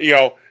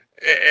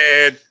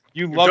 and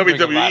you love WWE.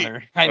 Ring of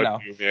Honor. I know,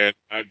 man.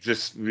 I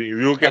just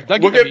look at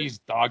WWE's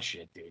dog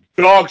shit, dude.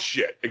 Dog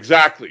shit,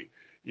 exactly.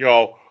 You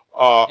know.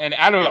 And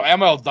I don't know.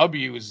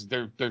 MLW is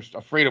they're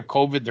afraid of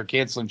COVID. They're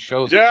canceling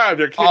shows. Yeah,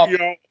 they're you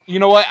know. You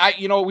know what?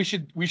 We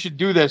should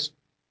do this.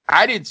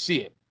 I didn't see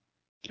it.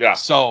 Yeah.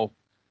 So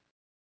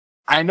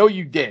I know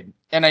you did,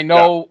 and I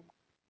know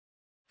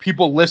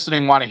people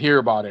listening want to hear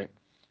about it.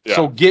 Yeah.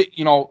 So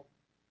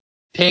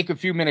take a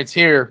few minutes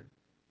here,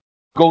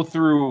 go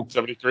through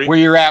 73 where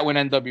you're at with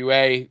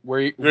NWA,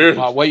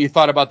 what you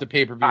thought about the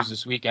pay-per-views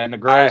this weekend, the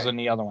girls and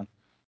the other one.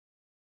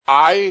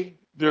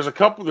 There's a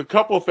couple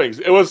of things.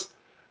 It was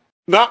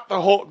not the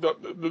whole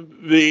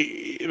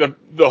the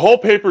whole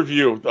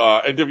pay-per-view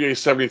NWA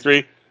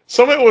 73.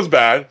 Some of it was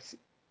bad,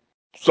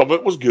 some of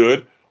it was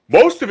good.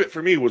 Most of it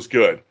for me was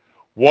good.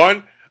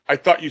 One, I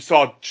thought you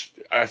saw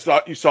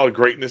the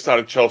greatness out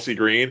of Chelsea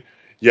Green.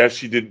 Yes,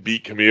 she didn't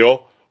beat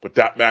Camille, but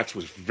that match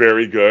was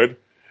very good.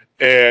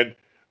 And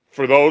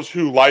for those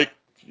who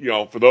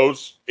for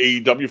those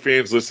AEW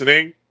fans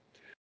listening,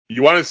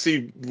 you want to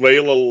see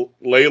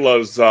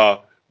Layla's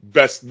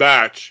best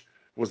match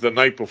was the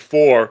night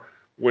before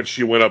when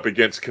she went up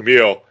against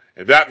Camille,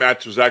 and that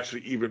match was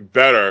actually even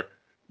better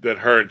than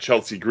her and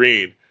Chelsea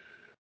Green.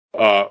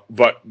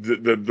 But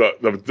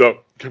the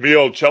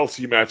Camille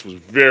Chelsea match was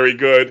very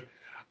good.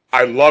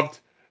 I loved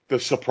the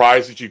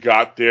surprise that you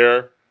got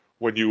there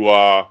when you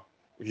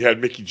had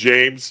Mickie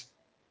James.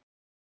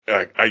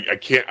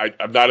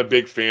 I'm not a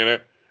big fan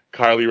of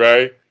Kylie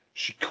Ray.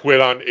 She quit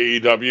on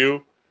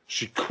AEW.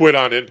 She quit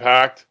on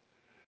Impact,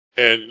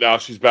 and now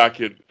she's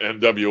back in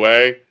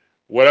NWA.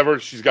 Whatever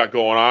she's got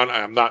going on,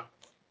 I'm not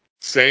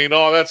saying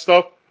all that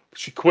stuff.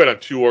 She quit on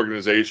 2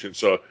 organizations,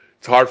 so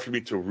it's hard for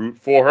me to root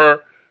for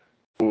her.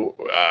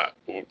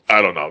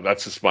 I don't know.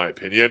 That's just my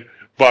opinion.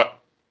 But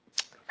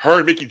her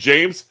and Mickie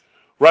James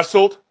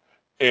wrestled,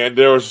 and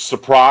there was a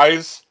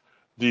surprise.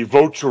 The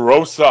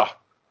Vocerosa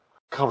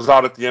comes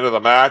out at the end of the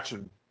match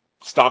and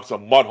stomps a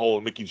mud hole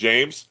in Mickie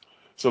James.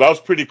 So that was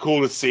pretty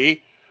cool to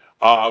see.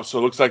 So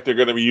it looks like they're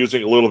going to be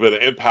using a little bit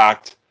of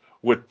Impact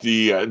with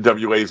the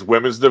NWA's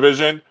women's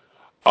division.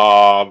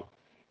 And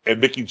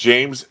Mickie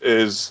James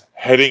is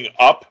heading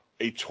up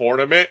a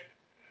tournament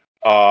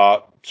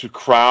to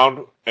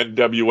crown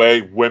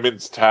NWA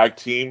Women's Tag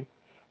Team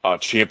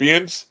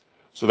champions.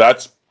 So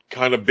that's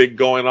kind of big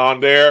going on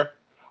there.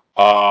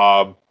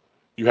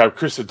 You have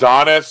Chris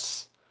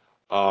Adonis.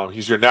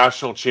 He's your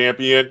national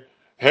champion.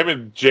 Him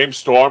and James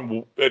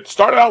Storm, it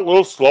started out a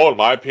little slow in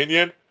my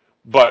opinion,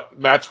 but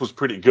match was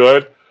pretty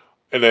good.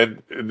 And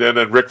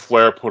then Ric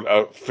Flair put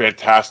a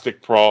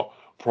fantastic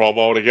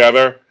promo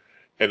together.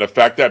 And the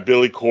fact that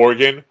Billy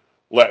Corgan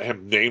let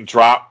him name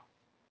drop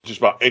just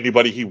about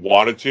anybody he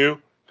wanted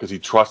to because he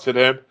trusted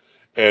him,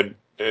 and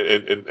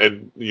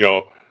you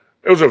know,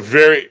 it was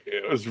very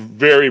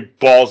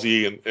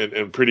ballsy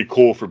and pretty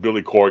cool for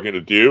Billy Corgan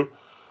to do.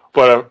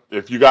 But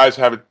if you guys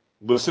haven't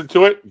listened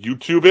to it,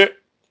 YouTube it.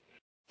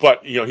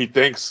 But you know, he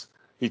thanks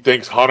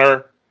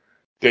Hunter,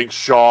 thanks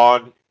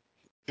Sean,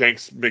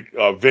 thanks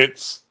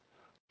Vince,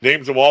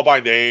 names them all by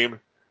name.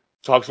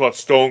 Talks about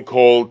Stone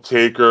Cold,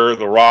 Taker,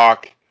 The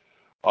Rock.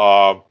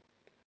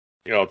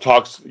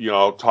 Talks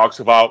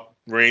about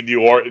Randy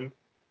Orton.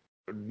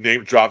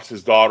 Name drops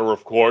his daughter,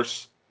 of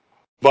course.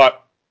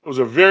 But it was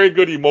a very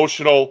good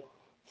emotional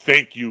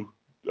thank you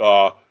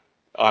on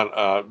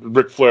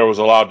Ric Flair was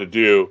allowed to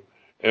do,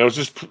 and it was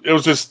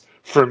just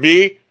for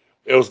me,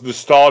 it was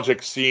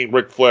nostalgic seeing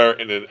Ric Flair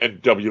in an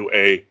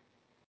NWA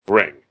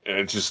ring, and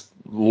I just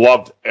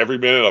loved every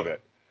minute of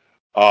it.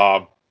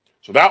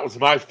 So that was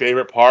my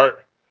favorite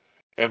part,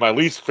 and my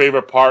least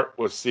favorite part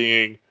was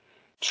seeing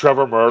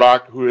Trevor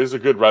Murdoch, who is a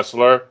good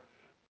wrestler,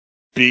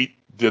 beat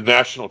the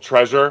National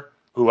Treasure,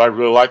 who I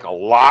really like a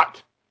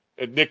lot,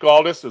 and Nick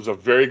Aldis. It was a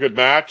very good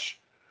match,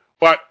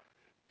 but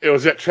it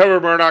was at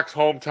Trevor Murdoch's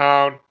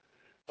hometown.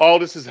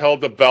 Aldis has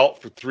held the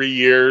belt for 3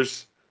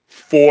 years,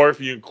 4 if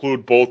you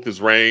include both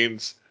his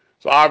reigns.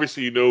 So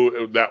obviously you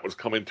knew that was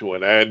coming to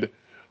an end.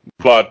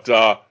 But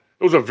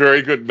it was a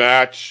very good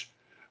match.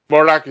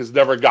 Murdoch has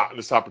never gotten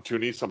this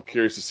opportunity, so I'm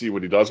curious to see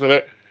what he does with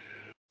it.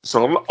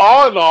 So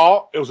all in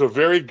all, it was a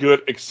very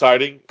good,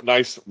 exciting,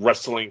 nice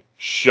wrestling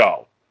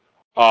show.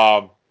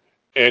 And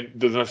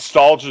the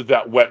nostalgia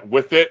that went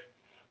with it,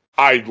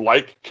 I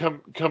like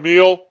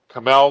Camille.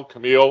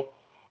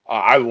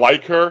 I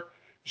like her.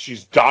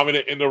 She's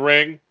dominant in the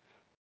ring,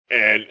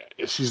 and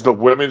she's the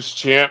women's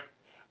champ.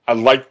 I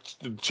liked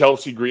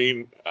Chelsea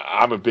Green.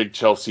 I'm a big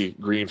Chelsea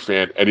Green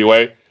fan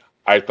anyway.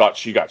 I thought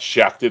she got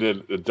shafted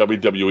in the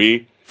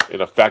WWE,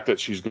 and the fact that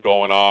she's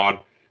going on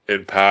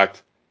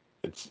Impact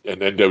and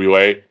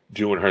NWA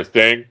doing her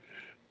thing,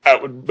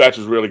 that match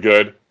was really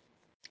good.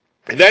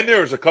 And then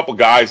there's a couple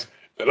guys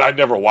that I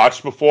never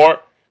watched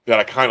before that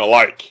I kind of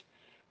like.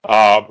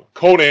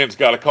 Conan's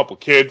got a couple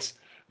kids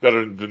that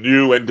are the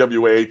new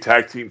NWA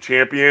Tag Team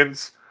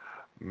Champions,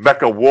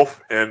 Mecca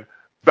Wolf and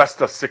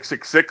Besta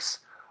 666.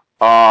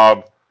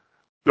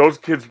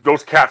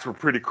 Those cats were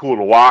pretty cool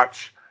to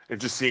watch, and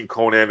just seeing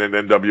Conan in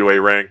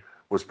NWA ring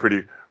was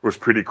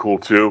pretty cool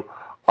too.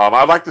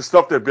 I like the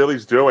stuff that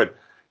Billy's doing.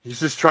 He's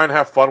just trying to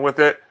have fun with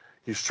it.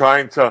 He's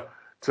trying to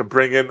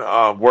bring in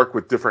work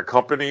with different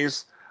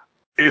companies.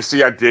 You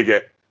see, I dig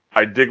it.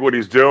 I dig what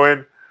he's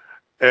doing,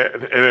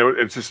 and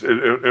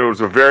it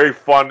was a very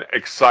fun,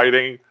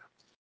 exciting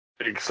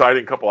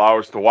couple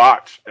hours to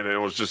watch, and it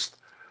was just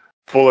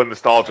full of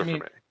nostalgia for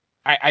me.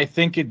 I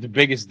think the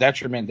biggest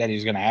detriment that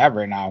he's going to have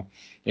right now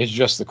is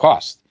just the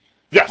cost.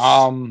 Yes.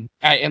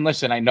 And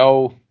listen, I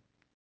know,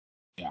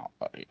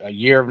 a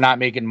year of not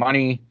making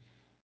money.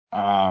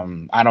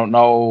 I don't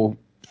know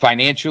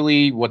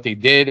financially what they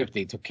did, if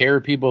they took care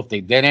of people, if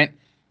they didn't.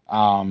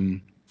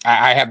 I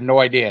have no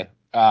idea.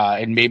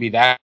 And maybe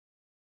that.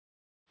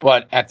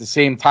 But at the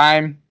same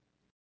time,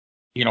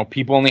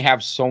 people only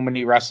have so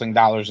many wrestling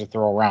dollars to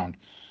throw around.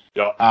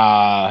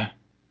 Yeah.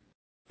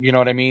 You know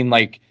what I mean?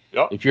 Like,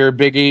 yep. If you're a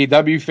big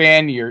AEW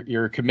fan,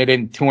 you're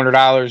committing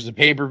 $200 to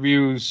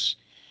pay-per-views.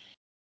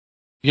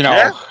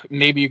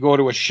 Maybe you go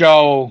to a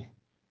show.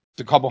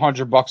 It's a couple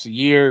 $100 a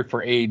year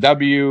for AEW.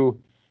 You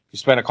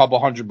spend a couple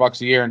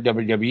 $100 a year in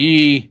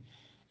WWE.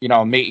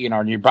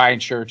 You're buying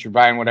shirts, you're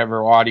buying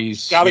whatever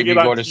Audis. Maybe you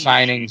go to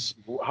signings.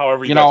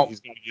 However, he's got to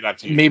get on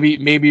TV.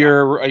 Maybe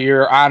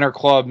you're Honor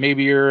Club.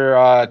 Maybe you're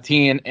a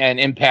T and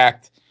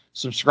Impact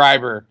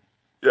subscriber.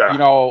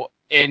 Yeah.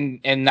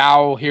 And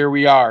now here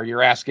we are.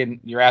 You're asking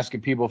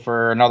people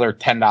for another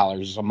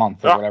 $10 a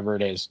month or whatever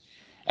it is.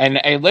 And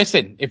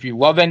listen, if you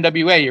love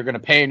NWA, you're going to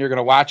pay and you're going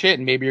to watch it,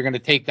 and maybe you're going to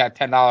take that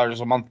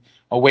 $10 a month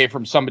away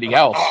from somebody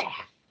else.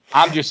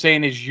 I'm just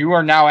saying is you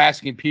are now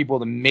asking people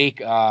to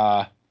make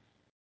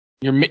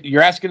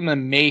you're asking them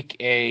to make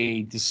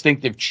a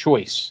distinctive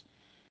choice,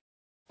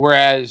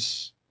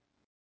 whereas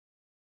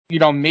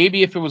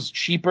maybe if it was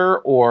cheaper,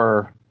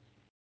 or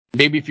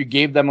maybe if you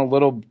gave them a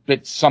little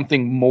bit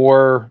something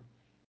more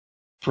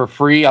for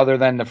free other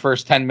than the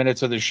first 10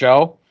 minutes of the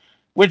show,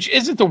 which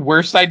isn't the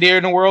worst idea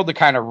in the world to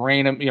kind of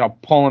rein them,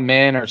 pull them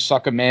in or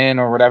suck them in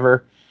or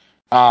whatever.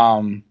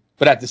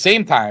 But at the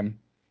same time,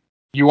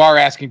 you are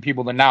asking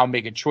people to now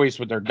make a choice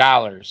with their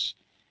dollars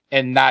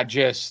and not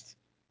just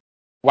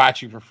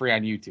watch you for free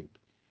on YouTube.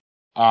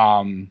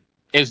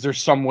 Is there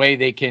some way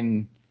they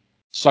can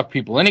suck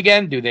people in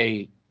again? Do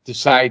they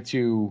decide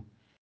to,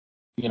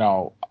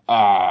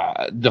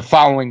 the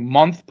following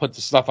month put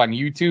the stuff on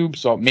YouTube?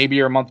 So maybe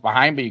you're a month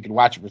behind, but you can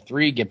watch it for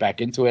free, get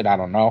back into it. I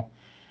don't know.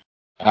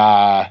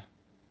 But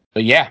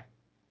yeah.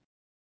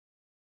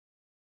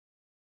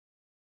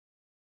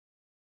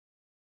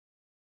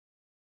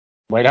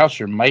 White House,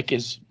 your mic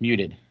is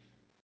muted.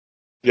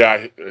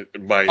 Yeah,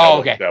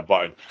 okay. That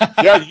button.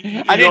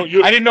 Yeah, I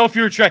didn't know if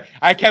you were trying.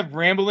 I kept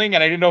rambling,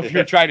 and I didn't know if you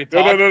were trying to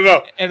talk.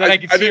 No. And then I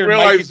could see didn't your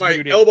realize mic is my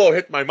muted. elbow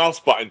hit my mouse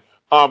button.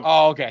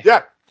 Okay.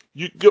 Yeah,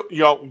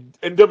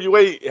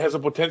 NWA has a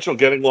potential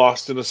getting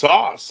lost in the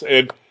sauce,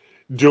 and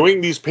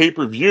doing these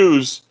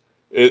pay-per-views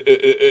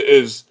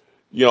is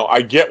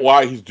I get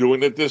why he's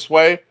doing it this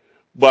way,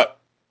 but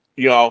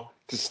to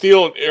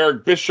steal an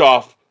Eric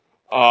Bischoff,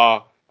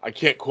 I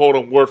can't quote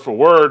him word for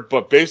word,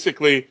 but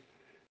basically,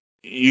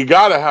 you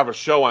got to have a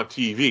show on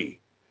TV.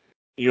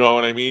 You know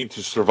what I mean,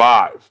 to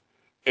survive.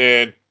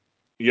 And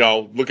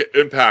look at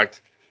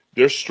Impact.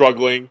 They're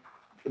struggling.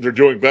 They're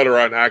doing better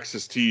on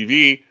Access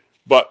TV,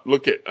 but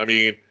look at,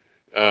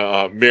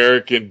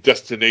 American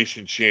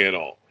Destination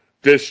Channel,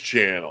 this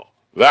channel,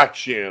 that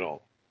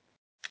channel.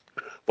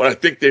 But I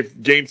think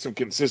they've gained some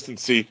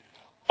consistency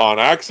on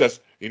Access,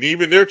 and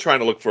even they're trying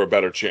to look for a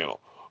better channel.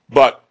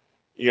 But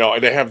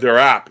and they have their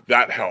app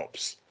that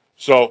helps.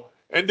 So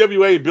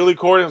NWA, Billy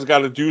Corgan's got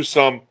to do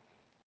some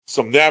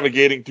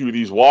navigating through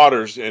these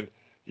waters, and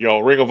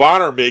Ring of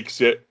Honor makes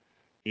it.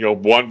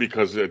 One,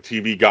 because the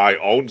TV guy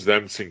owns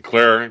them,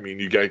 Sinclair. I mean,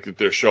 you guys get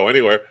their show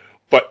anywhere,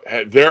 but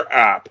their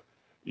app,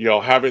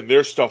 having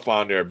their stuff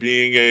on there,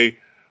 being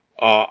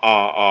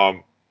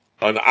an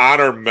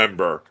honor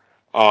member,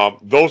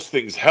 those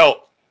things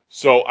help.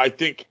 So I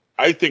think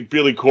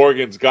Billy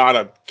Corgan's got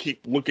to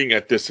keep looking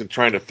at this and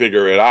trying to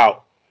figure it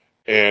out,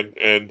 and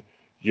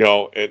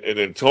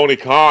then Tony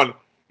Khan,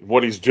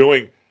 what he's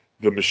doing,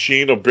 the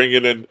machine of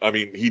bringing in. I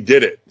mean, he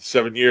did it.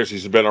 7 years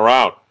he's been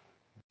around.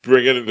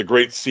 Bringing in the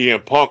great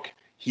CM Punk,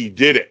 he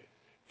did it.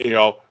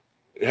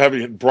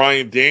 Having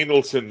Bryan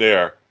Danielson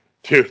there,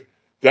 dude,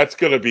 that's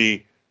going to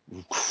be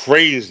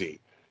crazy.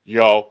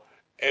 And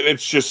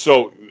it's just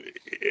so,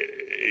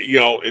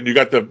 and you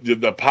got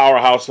the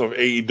powerhouse of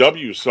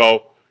AEW.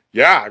 So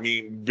yeah, I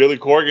mean, Billy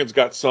Corgan's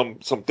got some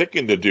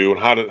thinking to do and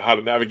how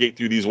to navigate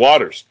through these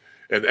waters.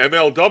 And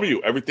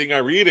MLW, everything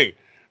I'm reading,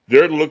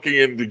 they're looking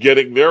into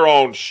getting their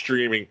own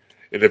streaming.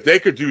 And if they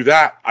could do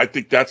that, I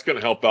think that's going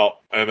to help out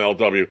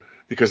MLW,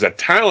 because the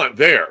talent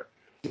there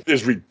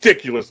is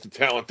ridiculous. The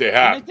talent they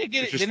have.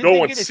 It's just no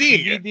one's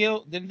seeing it.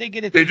 Didn't they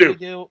get a TV TV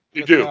deal?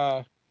 They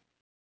do.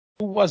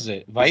 Who was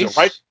it? Vice? Is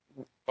it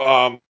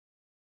right?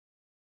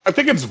 I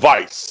think it's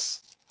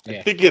Vice. Yeah.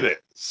 I think it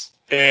is.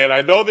 And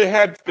I know they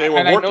were.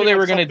 And I know they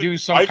were going to do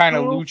some kind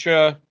of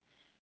lucha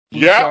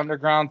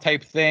underground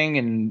type thing,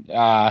 and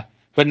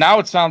but now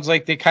it sounds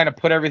like they kind of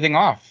put everything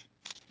off.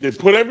 They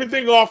put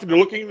everything off, and they're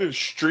looking into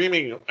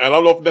streaming. I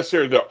don't know if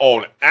necessarily their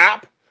own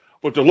app,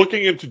 but they're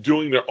looking into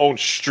doing their own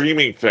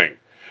streaming thing.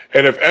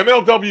 And if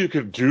MLW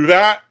can do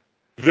that,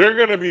 they're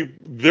gonna be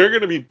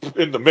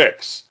in the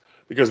mix,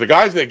 because the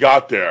guys they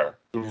got there are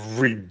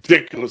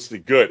ridiculously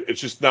good. It's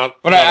just not.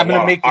 But I'm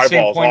going to make the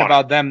same point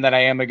about them that I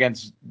am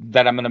against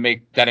that I'm going to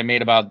make that I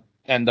made about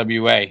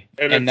NWA,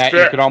 and that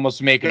fair. You could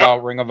almost make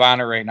about Ring of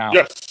Honor right now.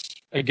 Yes.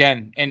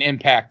 Again, and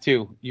Impact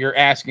too. You're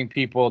asking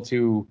people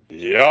to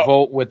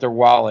vote with their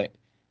wallet.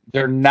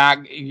 They're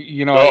not.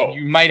 You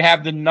might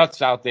have the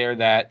nuts out there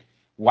that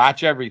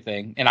watch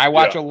everything, and I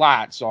watch a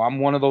lot, so I'm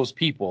one of those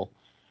people.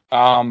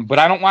 But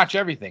I don't watch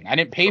everything. I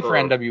didn't pay for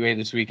NWA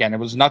this weekend. It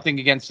was nothing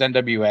against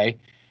NWA.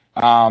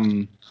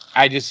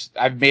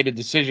 I've made a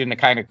decision to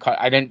kind of cut.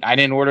 I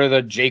didn't order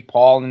the Jake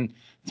Paul and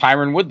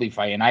Tyron Woodley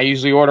fight, and I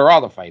usually order all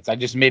the fights. I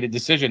just made a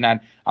decision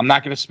that I'm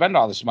not going to spend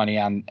all this money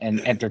on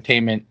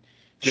entertainment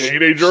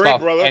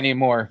stuff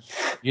anymore.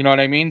 You know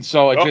what I mean?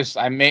 So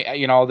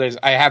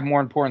I have more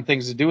important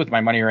things to do with my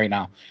money right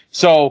now.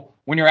 So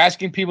when you're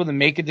asking people to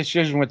make a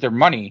decision with their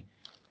money,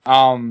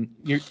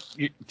 you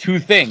two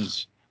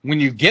things. When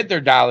you get their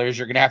dollars,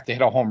 you're going to have to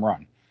hit a home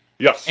run.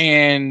 Yes.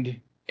 And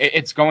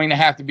it's going to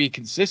have to be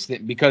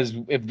consistent, because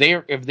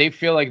if they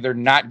feel like they're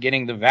not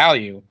getting the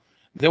value,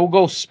 they'll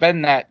go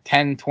spend that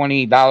 $10,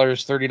 $20,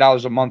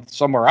 $30 a month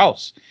somewhere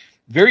else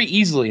very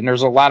easily. And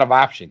there's a lot of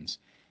options.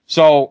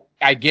 So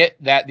I get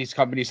that these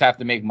companies have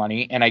to make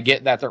money, and I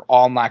get that they're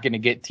all not going to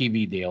get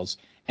TV deals.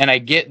 And I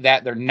get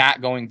that they're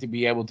not going to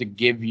be able to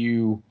give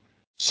you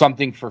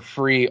something for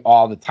free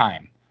all the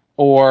time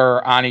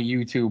or on a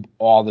YouTube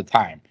all the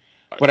time.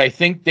 But I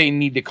think they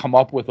need to come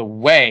up with a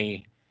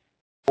way,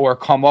 or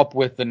come up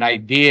with an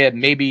idea,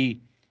 maybe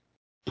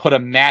put a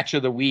match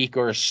of the week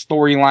or a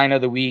storyline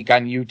of the week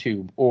on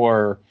YouTube,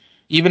 or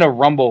even a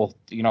Rumble,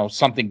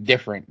 something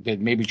different,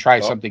 that maybe try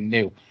something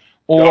new,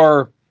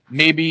 or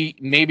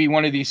maybe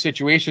one of these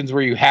situations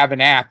where you have an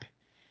app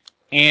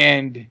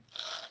and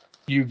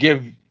you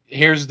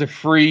here's the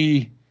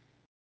free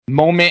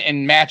moment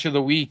and match of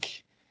the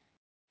week,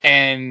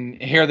 and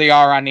here they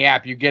are on the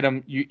app. You get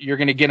them. You're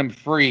going to get them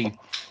free.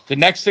 The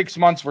next 6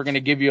 months, we're going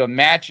to give you a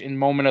match and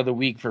moment of the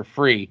week for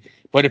free.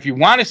 But if you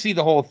want to see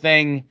the whole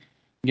thing,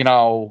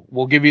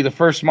 we'll give you the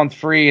first month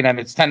free, and then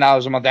it's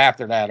 $10 a month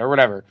after that, or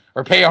whatever,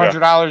 or pay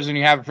 $100 and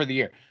you have it for the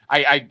year.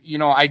 I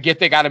get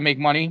they got to make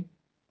money.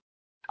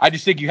 I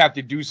just think you have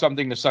to do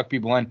something to suck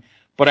people in.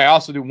 But I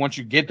also do, once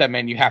you get them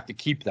in, you have to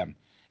keep them,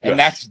 and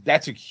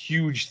that's a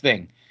huge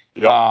thing.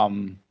 Yep.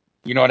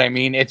 You know what I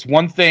mean? It's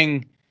one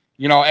thing,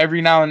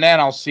 every now and then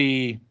I'll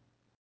see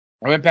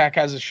Impact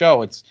has a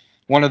show. It's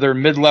one of their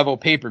mid-level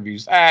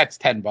pay-per-views. It's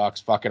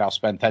 $10. Fuck it, I'll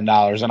spend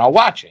 $10 and I'll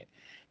watch it.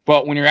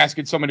 But when you're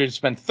asking somebody to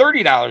spend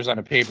 $30 on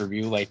a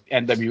pay-per-view like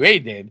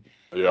NWA did,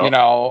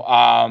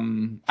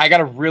 I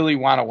gotta really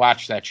want to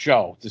watch that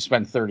show to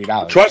spend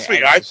 $30. Trust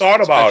me, I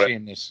thought about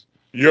it.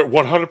 You're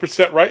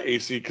 100% right,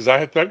 AC, because I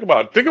had to think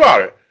about it. Think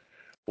about it.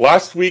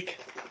 Last week,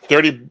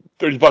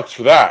 $30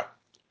 for that.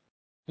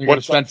 You're going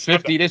to spend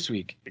 $50 this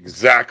week.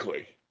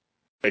 Exactly.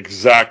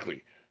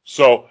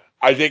 So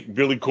I think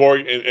Billy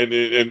Corgan,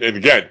 and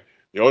again,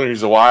 the only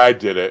reason why I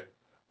did it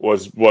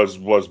was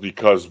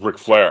because Ric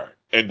Flair,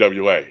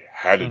 NWA,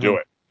 had to do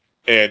it.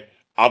 And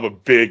I'm a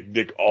big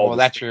Nick Aldis. Well,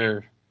 that's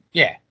your,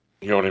 yeah.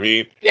 You know what I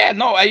mean? Yeah,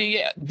 no,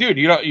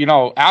 dude,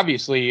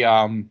 obviously,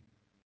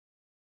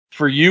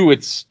 for you,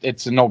 it's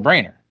a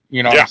no-brainer.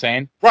 You know what I'm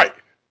saying? Right.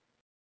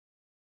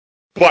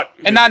 But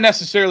and not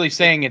necessarily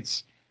saying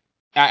it's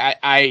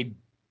I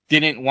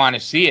didn't want to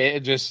see it. It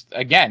just,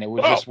 again, it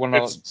was just one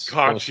of those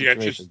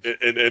conscientious,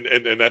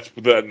 and that's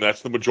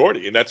the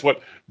majority, and that's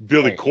what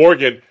Billy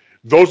Corgan.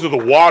 Those are the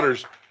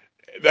waters.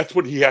 That's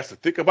what he has to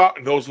think about,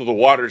 and those are the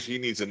waters he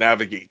needs to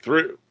navigate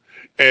through.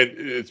 And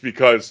it's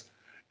because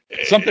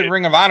something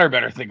Ring of Honor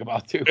better think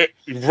about too.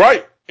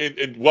 Right.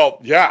 And well,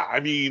 yeah, I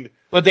mean,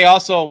 but they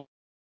also.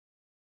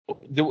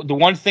 The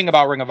one thing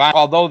about Ring of Honor,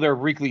 although their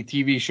weekly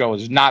TV show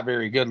is not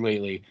very good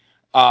lately,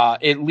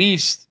 at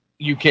least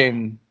you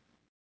can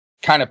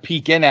kind of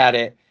peek in at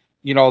it.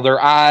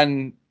 They're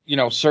on,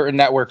 certain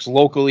networks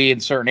locally in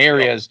certain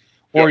areas,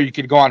 or you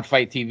could go on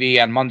Fight TV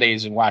on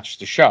Mondays and watch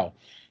the show.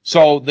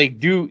 So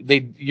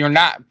you're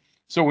not,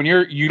 so when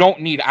you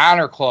don't need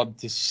Honor Club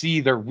to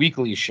see their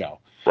weekly show.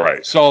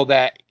 Right. So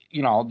that,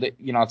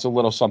 it's a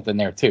little something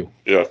there too.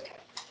 Yeah.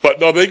 But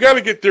no, they got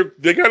to get their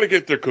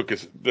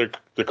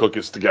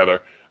cookies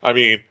together. I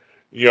mean,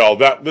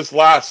 this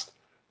last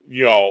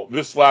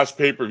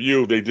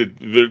pay-per-view they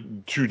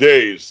did 2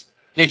 days.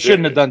 They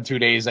shouldn't have done 2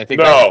 days. I think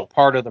that was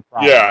part of the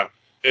problem. Yeah,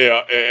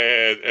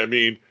 and I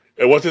mean,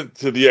 it wasn't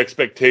to the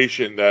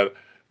expectation that.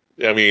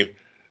 I mean,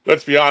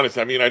 let's be honest.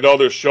 I mean, I know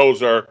their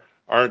shows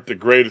aren't the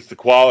greatest of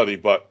quality,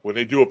 but when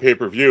they do a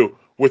pay-per-view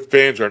with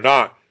fans or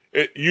not,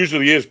 it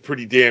usually is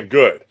pretty damn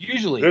good.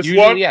 Usually,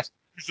 yes.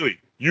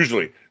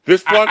 Usually.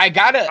 This one, I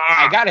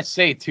gotta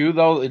say too,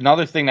 though,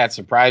 another thing that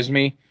surprised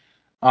me,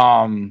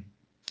 and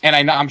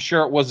I'm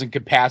sure it wasn't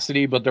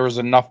capacity, but there was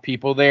enough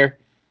people there.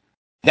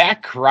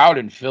 That crowd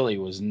in Philly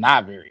was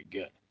not very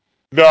good.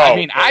 No, I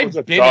mean, I've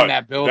been in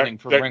that building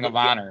for Ring of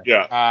Honor.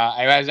 Yeah,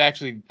 I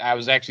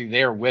was actually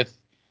there with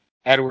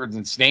Edwards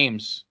and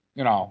Stames.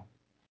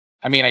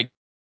 I mean,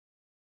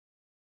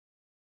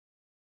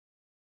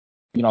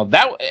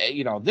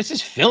 this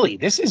is Philly.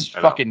 This is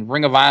fucking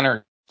Ring of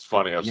Honor. It's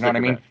funny. You know what I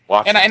mean?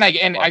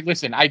 I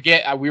listen. I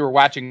get. We were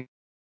watching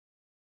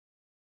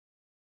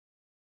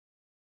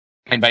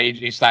by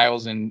AJ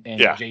Styles and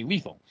Jay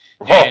Lethal,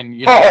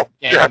 and had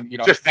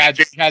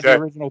the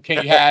original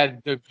King,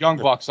 had the Young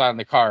Bucks on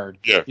the card.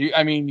 Yeah.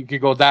 You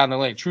could go down the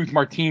lane. Truth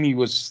Martini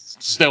was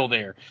still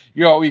there.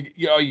 You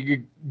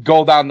could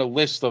go down the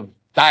list of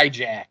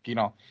Dijak.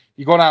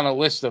 You go down the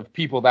list of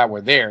people that were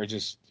there.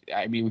 Just,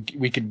 I mean,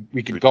 we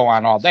could go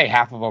on all day.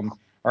 Half of them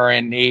are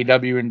in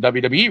AEW and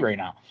WWE right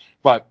now.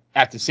 But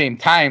at the same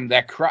time,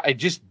 that crowd, it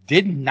just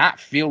did not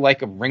feel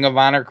like a Ring of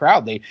Honor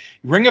crowd. See,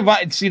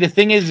 the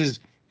thing is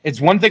it's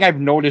one thing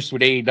I've noticed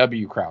with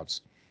AEW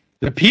crowds.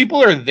 The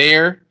people are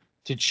there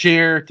to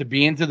cheer, to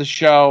be into the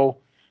show.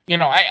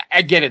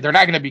 I get it. They're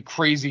not going to be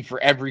crazy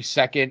for every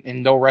second,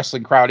 and no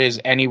wrestling crowd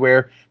is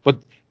anywhere. But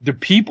the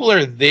people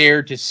are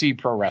there to see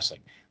pro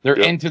wrestling. They're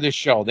into the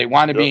show. They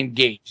want to be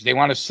engaged. They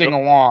want to sing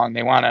along.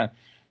 They want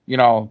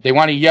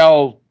to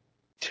yell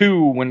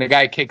 2 when the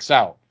guy kicks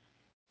out.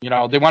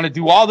 They want to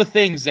do all the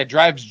things that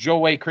drives Joe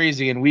White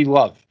crazy and we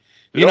love.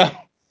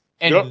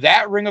 And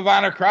that Ring of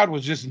Honor crowd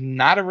was just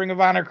not a Ring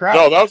of Honor crowd.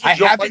 No, that was a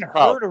Joe White crowd. I haven't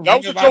heard a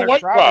Ring of Honor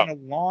crowd in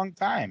a long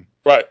time.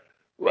 Right.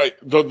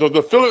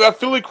 The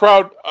Philly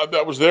crowd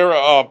that was there,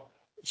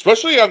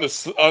 especially on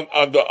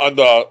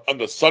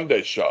the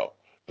Sunday show.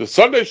 The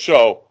Sunday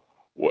show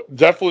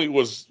definitely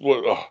was.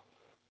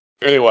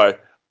 Anyway,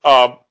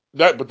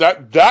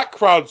 that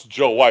crowd's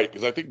Joe White,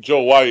 because I think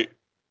Joe White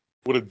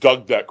would have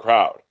dug that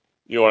crowd.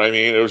 You know what I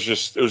mean? It was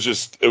just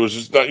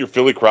not your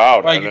Philly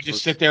crowd. Well, And you it just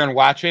was, sit there and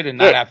watch it and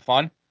not yeah, have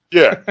fun.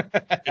 yeah.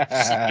 You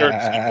just sit there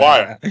and keep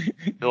quiet.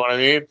 You know what I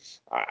mean?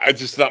 I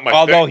just not my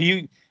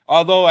thing.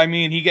 Although I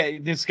mean, he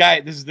got this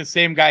guy. This is the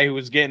same guy who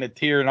was getting a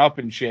tearing up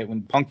and shit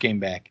when Punk came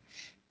back.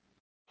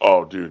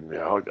 Oh, dude,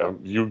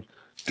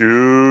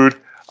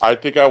 dude. I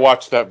think I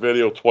watched that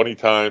video 20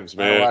 times, I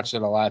man. watched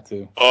it a lot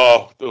too.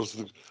 Oh, it was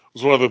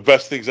one of the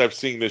best things I've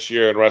seen this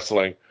year in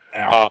wrestling.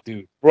 Oh,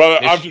 dude, Brother,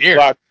 I'm this just year,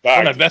 glad he's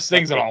one back. of the best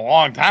things in a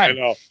long I time.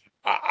 know.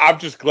 I'm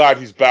just glad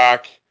he's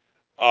back.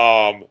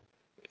 Um,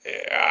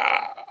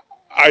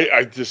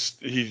 I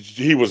just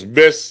he was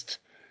missed.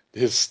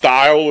 His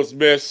style was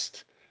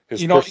missed.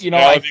 His I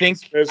personality was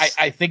think missed.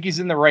 I think he's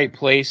in the right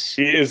place.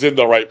 He is in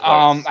the right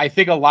place. I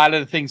think a lot of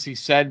the things he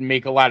said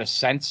make a lot of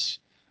sense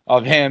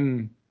of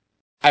him.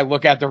 I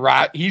look at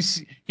the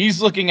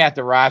he's looking at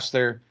the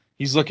roster.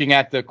 He's looking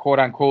at the quote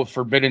unquote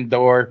forbidden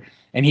door,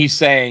 and he's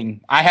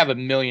saying, "I have a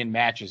million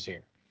matches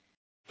here.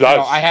 I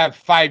Does have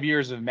 5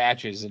 years of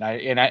matches, and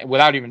I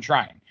without even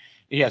trying,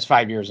 he has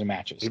 5 years of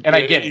matches, and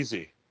I get it."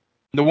 easy.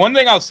 The one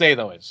thing I'll say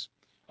though is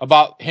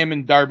about him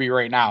and Darby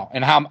right now,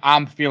 and how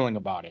I'm feeling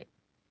about it.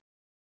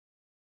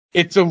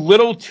 It's a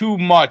little too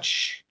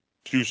much.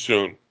 Too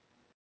soon.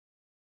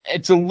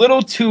 It's a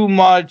little too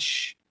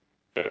much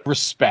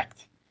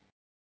respect.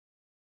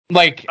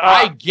 Like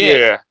I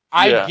get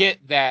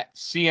that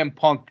CM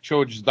Punk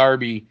chose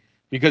Darby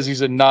because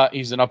he's a nut,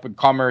 he's an up and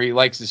comer, he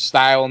likes his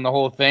style and the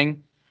whole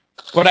thing.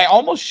 But I'm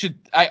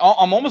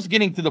almost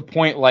getting to the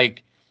point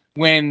like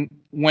when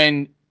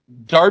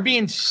Darby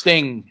and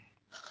Sting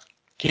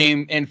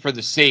came in for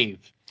the save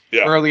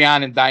early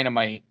on in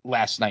Dynamite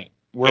last night.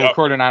 We're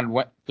recording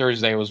on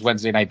Thursday. It was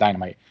Wednesday Night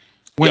Dynamite.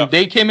 When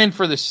they came in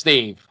for the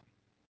save,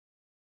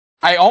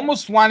 I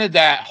almost wanted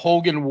that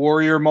Hogan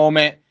Warrior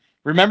moment.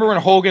 Remember when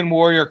Hogan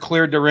Warrior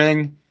cleared the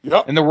ring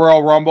in the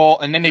Royal Rumble,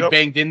 and then they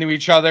banged into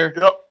each other?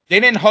 They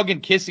didn't hug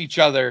and kiss each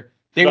other.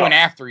 They went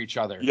after each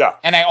other. Yeah.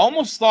 And I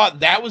almost thought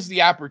that was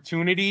the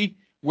opportunity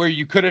where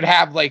you could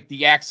have like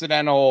the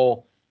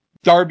accidental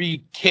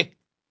Darby kick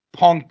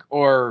Punk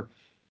or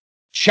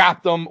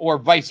chopped them or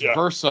vice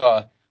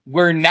versa.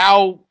 Where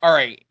now, all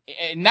right,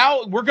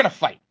 now we're going to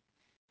fight.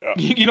 Yeah.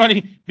 You know what I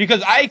mean?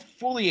 Because I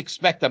fully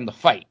expect them to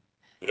fight.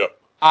 Yep.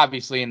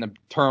 Obviously, in the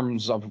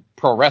terms of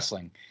pro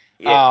wrestling,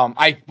 Yep.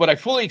 but I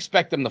fully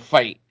expect them to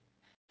fight,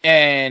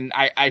 and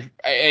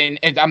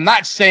and I'm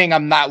not saying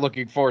I'm not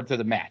looking forward to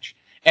the match,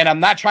 and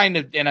I'm not trying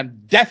to, and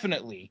I'm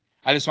definitely,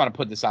 I just want to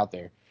put this out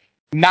there,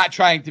 not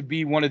trying to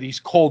be one of these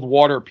cold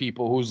water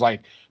people who's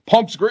like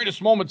Punk's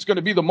greatest moment's going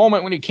to be the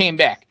moment when he came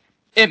back.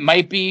 It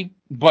might be,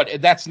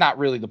 but that's not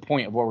really the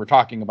point of what we're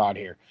talking about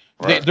here.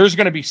 Right. There's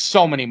going to be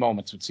so many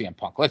moments with CM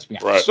Punk. Let's be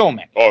honest, so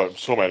many. Oh,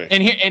 so many.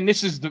 And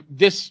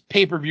this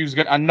pay-per-view is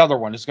another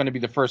one. It's going to be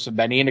the first of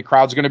many, and the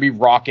crowd's going to be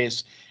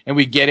raucous, and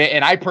we get it.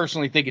 And I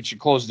personally think it should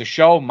close the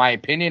show. My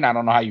opinion. I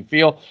don't know how you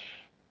feel,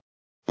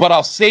 but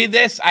I'll say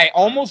this: I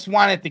almost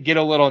want it to get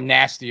a little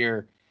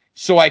nastier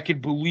so I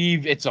could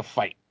believe it's a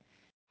fight.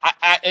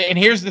 And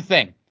here's the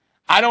thing: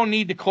 I don't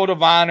need the code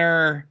of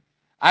honor.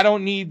 I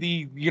don't need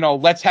the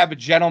let's have a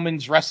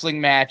gentleman's wrestling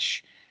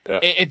match. Yeah.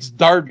 It's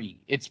Darby.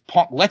 It's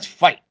Punk. Let's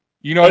fight.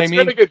 You know what I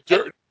mean?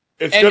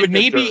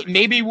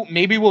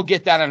 Maybe we'll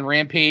get that on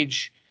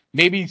Rampage.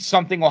 Maybe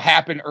something will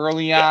happen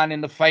early on in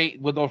the fight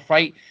with the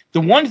fight.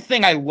 The one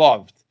thing I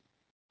loved,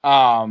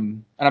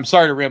 and I'm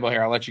sorry to ramble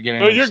here. I'll let you get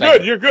in. No, you're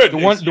good. You're good.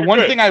 The one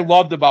thing I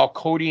loved about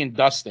Cody and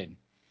Dustin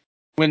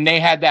when they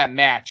had that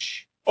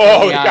match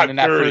early on in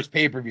that first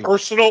pay-per-view,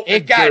 personal,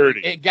 it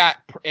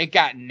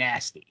got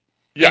nasty.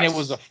 Yes. And it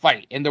was a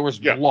fight, and there was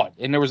blood,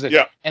 and there was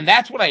and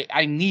that's what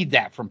I need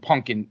that from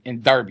Punk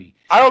and Darby.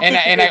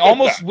 I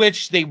almost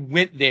wish they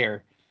went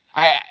there.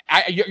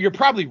 You're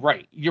probably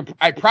right.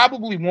 I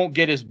probably won't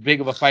get as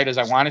big of a fight as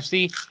I want to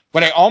see,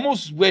 but I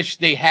almost wish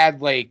they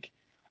had like,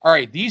 all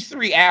right, these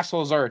three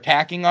assholes are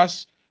attacking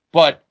us,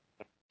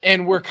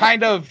 and we're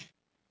kind of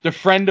the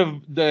friend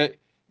of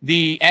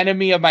the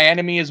enemy of my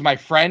enemy is my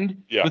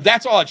friend. Yeah. But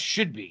that's all it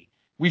should be.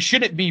 We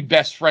shouldn't be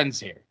best friends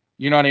here.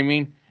 You know what I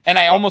mean? And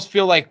I almost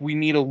feel like we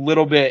need a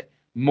little bit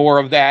more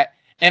of that.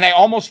 And I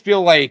almost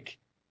feel like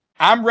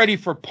I'm ready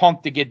for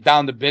Punk to get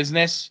down to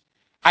business.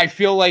 I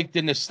feel like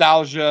the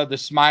nostalgia, the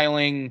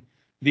smiling,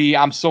 the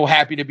I'm so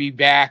happy to be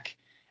back.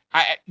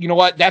 You know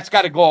what? That's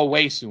got to go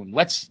away soon.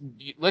 Let's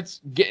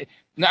get.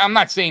 Now, I'm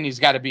not saying he's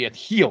got to be a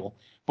heel,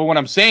 but what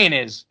I'm saying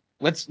is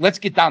let's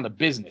get down to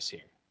business here.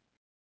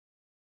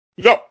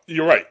 No,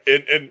 you're right.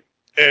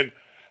 And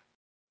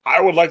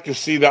I would like to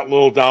see that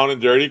little down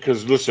and dirty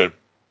because listen,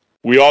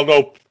 we all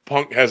know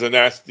Punk has a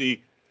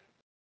nasty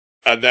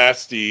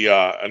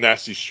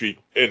streak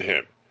in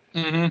him.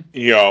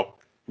 Mm-hmm.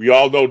 We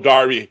all know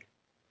Darby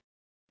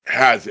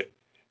has it.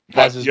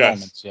 Has his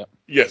moments, yep.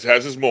 Yes,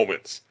 has his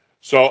moments.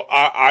 So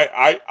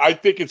I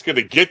think it's going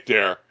to get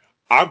there.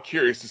 I'm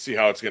curious to see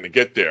how it's going to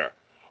get there.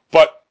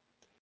 But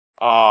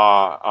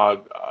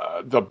to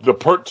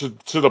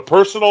the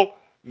personal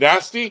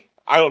nasty,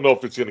 I don't know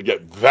if it's going to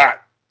get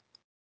that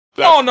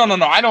No.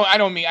 I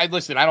don't mean.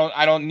 Listen.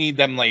 I don't need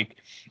them like.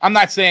 I'm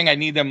not saying I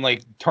need them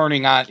like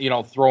turning on.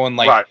 Throwing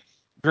like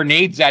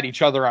grenades at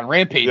each other on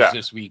Rampage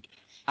this week.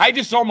 I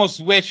just almost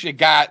wish it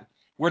got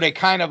where they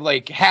kind of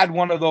like had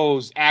one of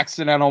those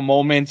accidental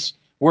moments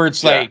where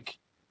it's like,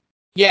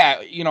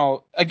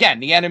 again,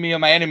 the enemy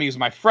of my enemy is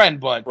my friend,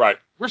 but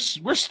we're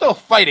still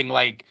fighting.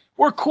 Like,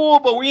 we're cool,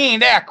 but we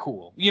ain't that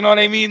cool. You know what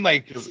I mean?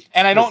 Like,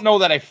 and I don't know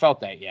that I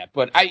felt that yet,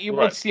 but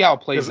let's see how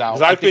it plays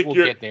out. I think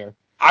we'll get there.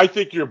 I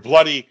think your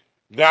bloody,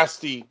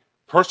 nasty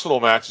personal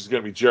match is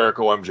going to be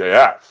Jericho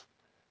MJF.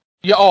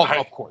 Yeah,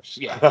 of course,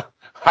 yeah.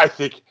 I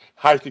think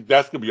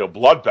that's going to be a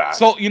bloodbath.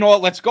 So you know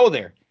what? Let's go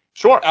there.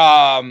 Sure.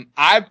 I'm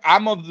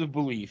of the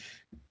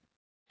belief,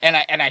 and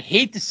I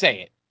hate to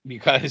say it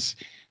because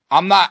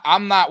I'm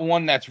not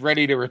one that's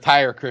ready to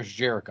retire Chris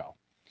Jericho,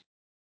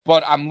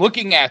 but I'm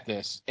looking at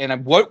this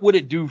and what would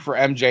it do for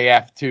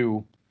MJF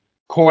to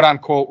quote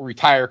unquote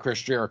retire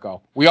Chris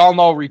Jericho? We all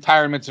know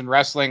retirements in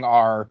wrestling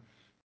are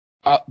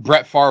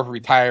Brett Favre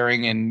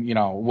retiring and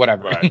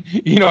whatever. Right.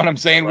 You know what I'm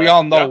saying? Right. We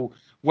all know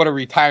what a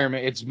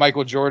retirement. It's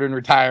Michael Jordan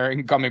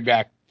retiring, coming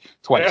back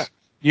twice.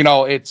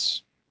 Yeah.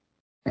 It's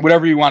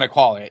whatever you want to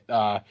call it.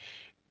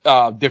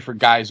 Different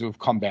guys who have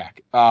come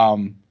back.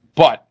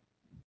 But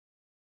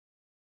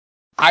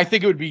I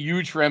think it would be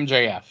huge for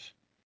MJF.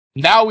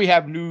 Now we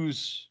have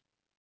news.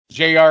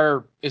 JR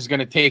is going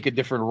to take a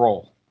different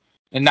role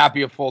and not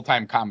be a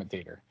full-time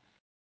commentator.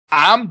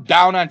 I'm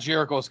down on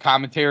Jericho's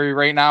commentary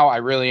right now. I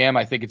really am.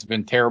 I think it's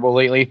been terrible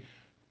lately.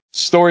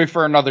 Story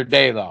for another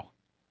day, though.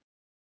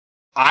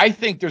 I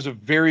think there's a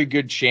very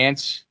good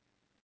chance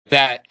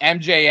that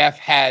MJF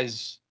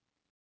has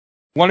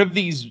one of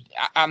these.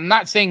 I'm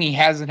not saying he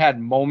hasn't had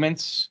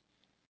moments,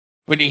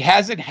 but he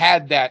hasn't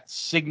had that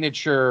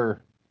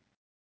signature,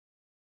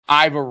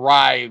 I've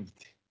arrived.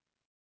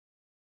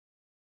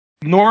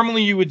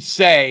 Normally you would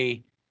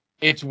say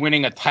it's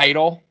winning a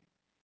title,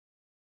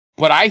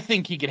 but I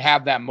think he could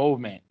have that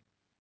moment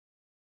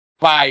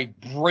by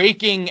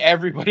breaking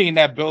everybody in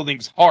that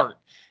building's heart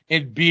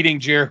and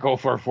beating Jericho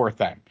for a fourth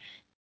time.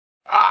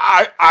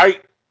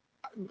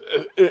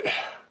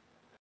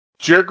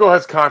 Jericho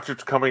has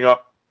concerts coming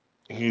up.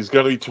 He's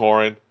going to be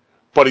touring,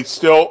 but he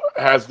still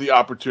has the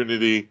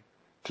opportunity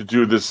to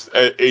do this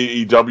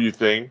AEW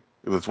thing.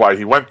 That's why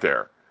he went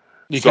there.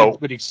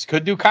 But he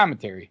could do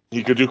commentary.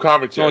 He could do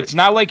commentary. So it's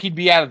not like he'd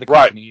be out of the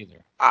company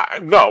either.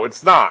 No,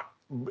 it's not.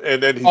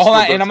 And then hold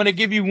on, and I'm going to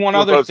give you one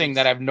other thing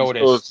that I've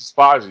noticed.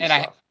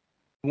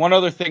 One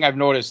other thing I've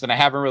noticed, and I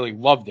haven't really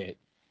loved it.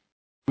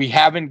 We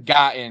haven't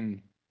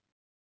gotten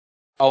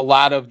a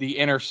lot of the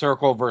Inner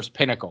Circle versus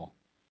Pinnacle.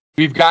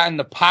 We've gotten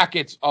the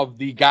pockets of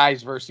the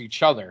guys versus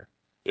each other.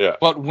 Yeah.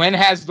 But when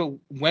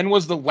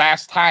was the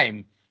last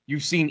time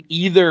you've seen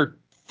either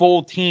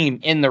full team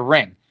in the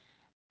ring?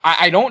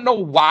 I don't know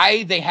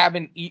why they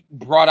haven't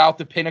brought out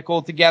the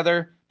Pinnacle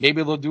together.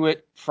 Maybe they'll do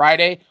it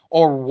Friday.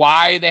 Or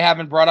why they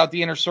haven't brought out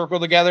the Inner Circle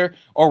together.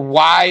 Or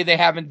why they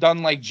haven't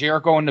done like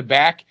Jericho in the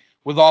back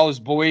with all his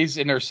boys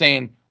and they're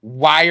saying,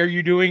 why are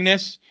you doing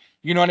this?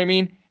 You know what I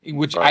mean?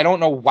 Which I don't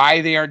know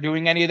why they aren't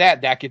doing any of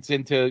that. That gets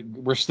into,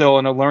 we're still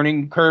in a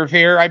learning curve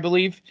here, I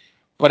believe.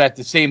 But at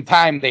the same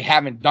time, they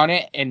haven't done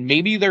it. And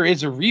maybe there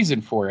is a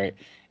reason for it.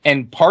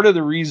 And part of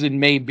the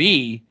reason may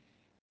be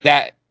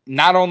that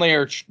not only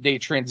are they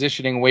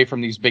transitioning away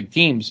from these big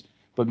teams,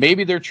 but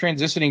maybe they're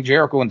transitioning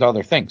Jericho into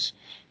other things.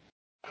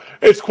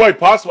 It's quite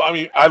possible. I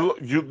mean,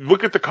 you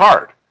look at the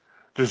card.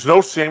 There's no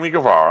Sammy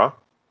Guevara.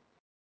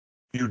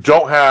 You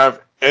don't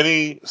have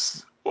any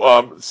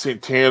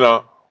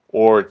Santana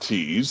or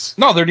Ortiz.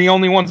 No, they're the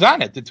only ones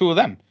on it, the two of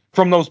them,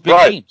 from those big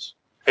teams.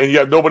 And you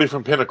have nobody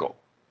from Pinnacle.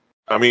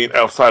 I mean,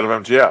 outside of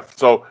MJF.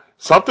 So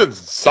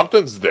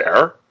something's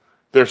there.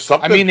 There's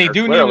something. I mean, they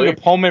do need an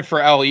opponent for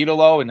El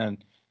Idolo, and then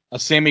a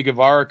Sammy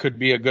Guevara could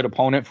be a good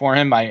opponent for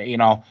him. I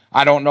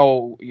don't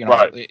know.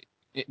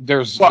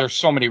 There's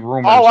so many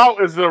rumors. All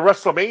Out is the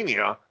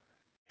WrestleMania,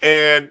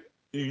 and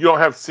you don't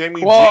have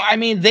Sammy. Well, I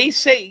mean, they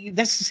say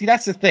that's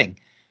the thing.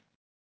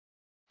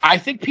 I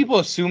think people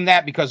assume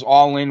that because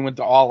All In went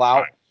to All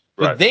Out,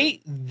 but they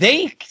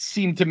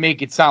seem to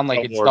make it sound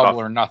like it's Double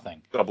or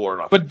Nothing. Double or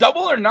Nothing. But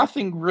Double or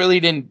Nothing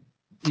really didn't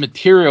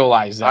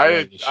materialize that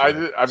way this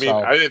year.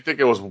 I didn't think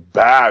it was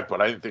bad,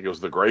 but I didn't think it was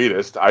the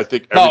greatest. I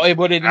think it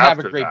didn't have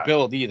a great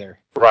build either.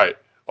 Right.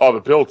 Oh, the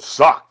build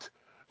sucked.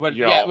 But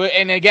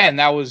and again,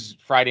 that was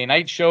Friday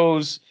night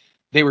shows.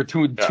 They were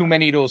too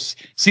many of those.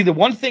 See, the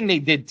one thing they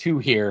did too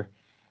here,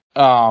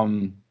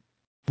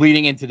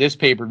 leading into this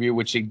pay-per-view,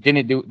 which they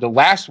didn't do the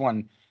last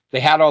one, they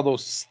had all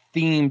those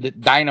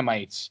themed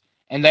dynamites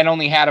and then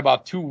only had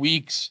about 2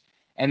 weeks,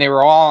 and they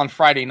were all on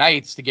Friday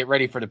nights to get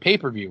ready for the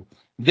pay-per-view.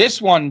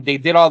 This one, they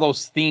did all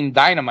those themed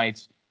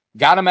dynamites,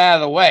 got them out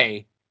of the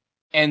way,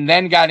 and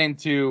then got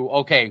into,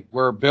 okay,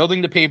 we're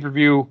building the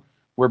pay-per-view,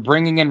 we're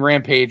bringing in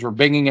Rampage, we're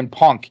bringing in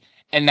Punk,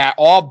 and that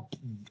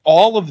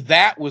all of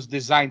that was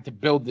designed to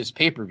build this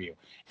pay-per-view.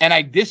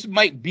 And this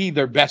might be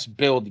their best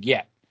build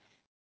yet.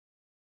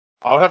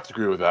 I'll have to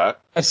agree with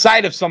that.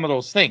 Aside of some of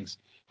those things.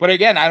 But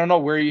again, I don't know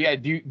where you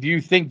do. Do you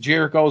think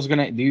Jericho is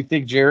gonna? Do you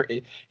think Jericho?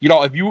 You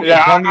know, if you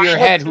Yeah, gun to your I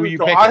have head, who you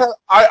Jericho. picking?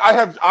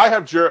 I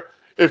have Jericho.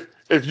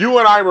 If you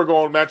and I were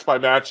going match by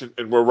match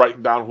and we're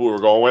writing down who we're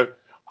going with,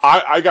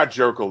 I got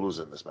Jericho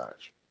losing this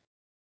match.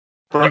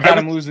 For You got him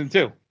everything, losing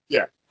too.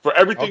 yeah, for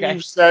everything Okay.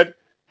 you said,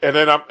 and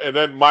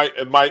then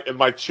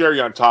my cherry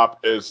on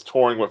top is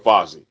touring with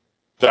Fozzy.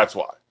 That's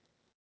why.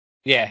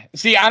 Yeah.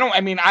 See, I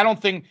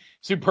don't think.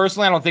 See,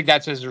 personally, I don't think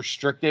that's as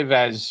restrictive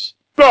as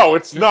No,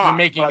 it's you're not. But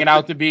making I it think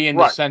out to be, in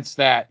the right. sense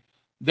that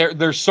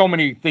there's so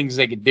many things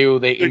they could do.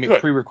 They They make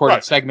could. pre-recorded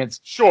Right. segments.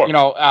 Sure.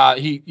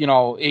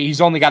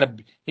 He's only got to,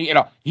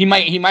 he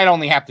might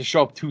only have to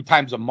show up 2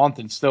 times a month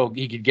and still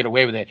he could get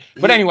away with it.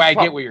 But anyway, I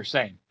get what you're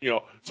saying.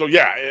 So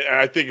yeah, and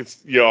I think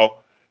it's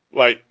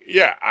like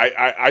yeah,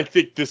 I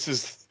think this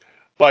is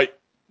like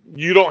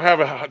you don't have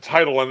a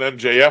title on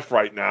MJF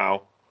right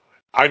now.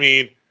 I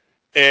mean,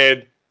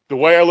 and the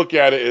way I look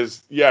at it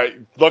is, yeah,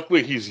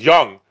 luckily he's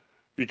young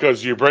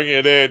because you're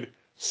bringing in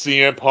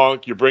CM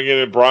Punk, you're bringing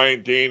in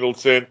Bryan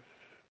Danielson,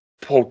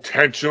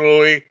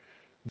 potentially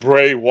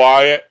Bray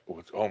Wyatt.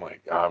 Oh my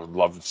God, I would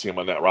love to see him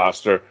on that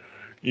roster.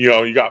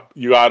 You got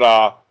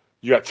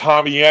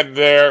Tommy End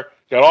there.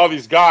 You got all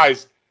these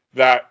guys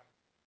that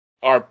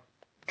are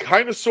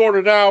kind of sort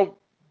of now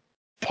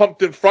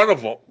pumped in front of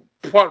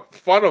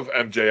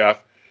MJF,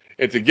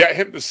 and to get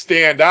him to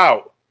stand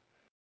out,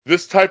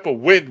 this type of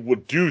win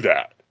would do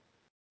that.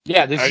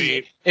 Yeah, I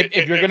mean, if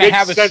you're it gonna makes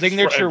have a sense for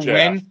signature MJF.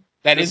 win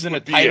that This isn't a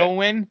would be it. title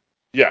win,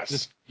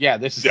 Yes,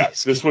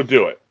 this would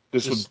do it.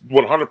 This would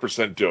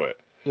 100% do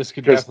it. this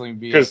could Because definitely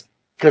be it.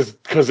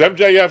 because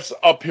MJF's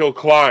uphill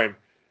climb,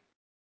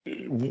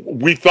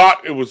 we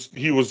thought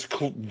he was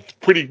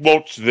pretty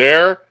much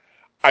there.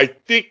 I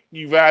think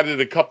you've added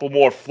a couple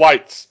more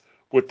flights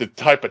with the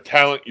type of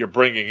talent you're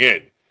bringing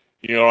in.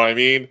 You know what I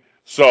mean?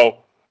 So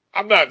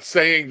I'm not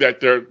saying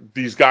that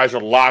these guys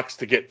are locks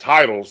to get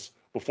titles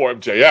before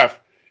MJF.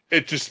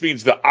 It just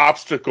means the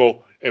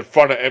obstacle in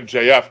front of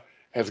MJF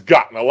has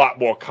gotten a lot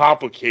more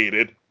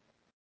complicated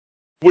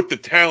with the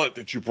talent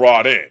that you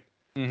brought in.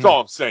 That's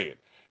all I'm saying.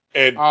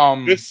 And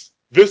Um, this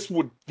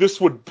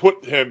would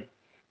put him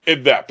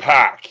in that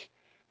pack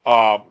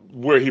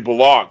where he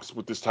belongs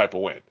with this type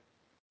of win.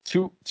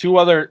 two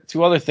other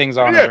things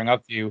I want to Yeah, bring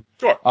up to you.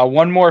 sure.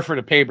 One more for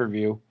the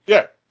pay-per-view.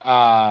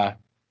 Yeah.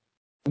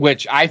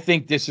 Which I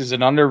think this is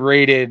an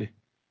underrated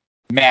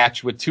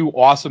match with two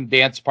awesome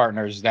dance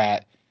partners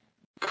that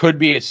could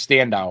be a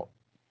standout.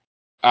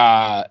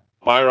 Myro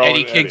Eddie and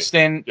Eddie.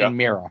 Kingston Yeah. and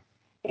Miro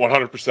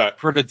 100%.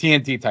 for the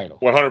TNT title.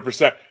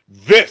 100%.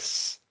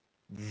 This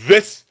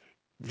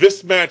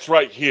match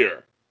right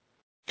here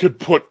could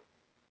put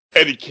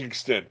Eddie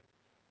Kingston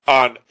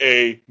on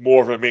a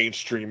more of a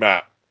mainstream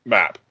map.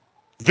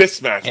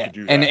 This match Yeah, could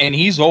do and that.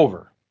 he's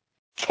over.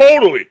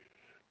 Totally.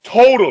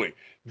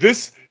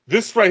 This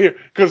right here.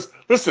 Because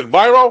listen,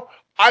 Myro,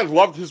 I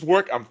loved his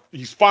work.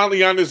 He's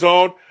finally on his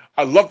own.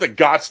 I love the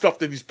God stuff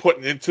that he's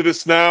putting into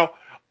this now.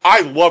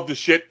 I love the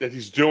shit that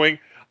he's doing.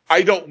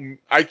 I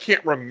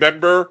can't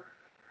remember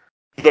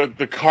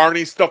the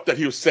Carney stuff that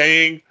he was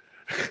saying,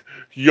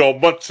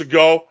 months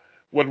ago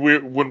when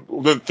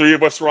the three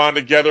of us were on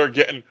together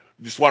getting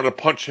just wanted to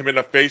punch him in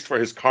the face for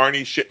his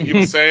Carney shit he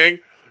was saying.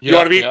 You know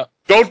what I mean? Yeah.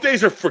 Those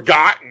days are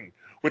forgotten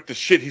with the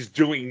shit he's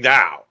doing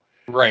now.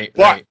 Right.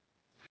 But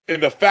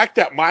and the fact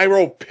that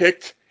Myro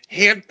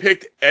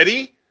handpicked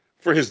Eddie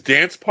for his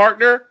dance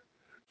partner,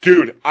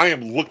 dude, I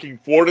am looking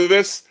forward to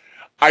this.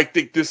 I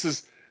think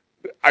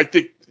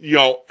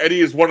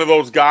Eddie is one of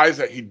those guys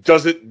that he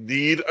doesn't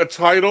need a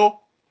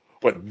title,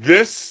 but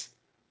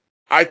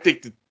I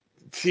think the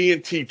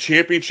TNT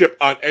Championship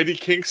on Eddie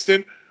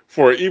Kingston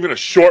for even a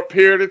short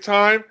period of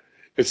time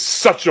is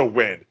such a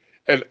win,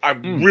 and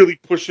I'm really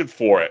pushing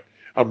for it.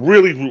 I'm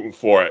really rooting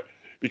for it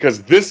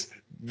because this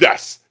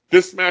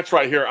match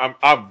right here,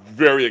 I'm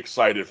very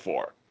excited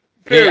for.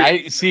 Hey,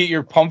 I see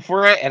you're pumped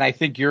for it, and I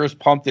think you're as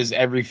pumped as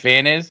every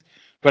fan is.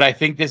 But I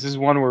think this is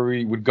one where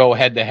we would go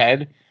head to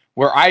head,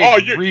 where I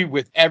agree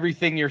with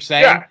everything you're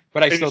saying,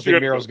 but I still think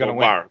Miro's going to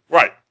win.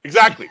 Right,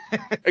 exactly.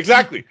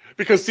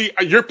 Because see,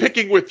 you're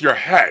picking with your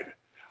head.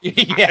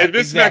 Yeah, in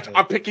this match,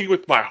 I'm picking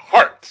with my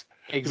heart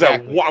because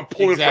I'm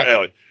pulling for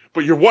Ellie.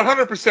 But you're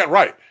 100%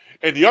 right.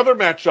 And the other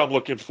match I'm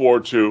looking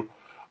forward to,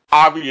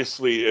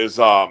 obviously, is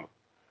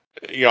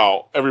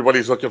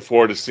everybody's looking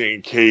forward to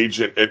seeing Cage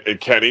and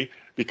Kenny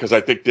because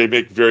I think they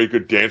make very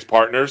good dance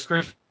partners.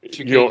 Cage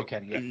and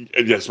Kenny,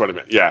 yeah. Yes, what I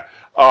meant. Yeah.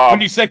 When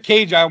you said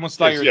Cage, I almost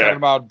thought you were talking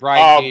about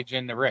Brian Cage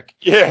and the Rick.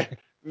 Yeah.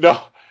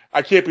 No,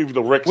 I can't believe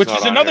the Rick's which not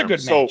is on another here.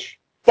 good So match.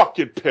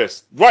 fucking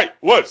pissed. Right,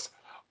 was.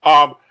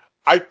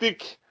 I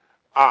think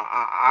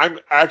I'm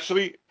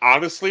actually,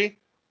 honestly,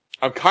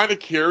 I'm kind of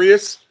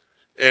curious,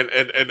 and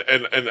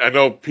I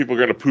know people are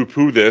going to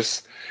poo-poo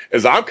this,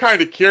 is I'm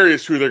kind of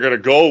curious who they're going to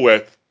go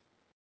with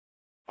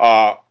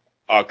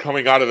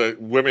coming out of the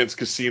Women's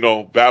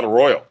Casino Battle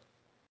Royal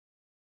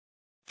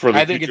for the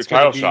I think future it's going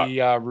title to be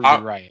shot. Ruby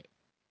Riott.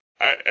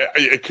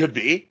 It could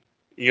be.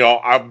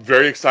 I'm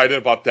very excited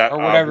about that Or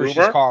whatever rumor.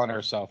 she's calling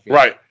herself. Yeah.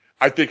 Right.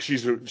 I think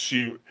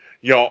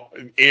You know,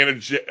 Anna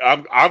J.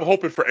 I'm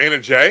hoping for Anna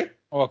J.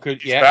 Well,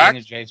 She's back.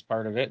 Anna Jay's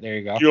part of it. There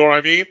you go. You know what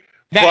I mean?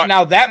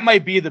 Now that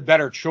might be the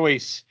better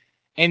choice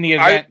in the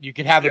event you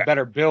could have a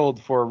better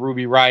build for a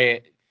Ruby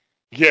Riot.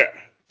 Yeah.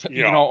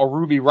 A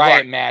Ruby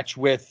Riot match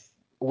with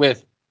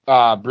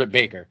Britt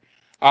Baker.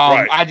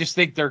 I just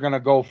think they're gonna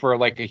go for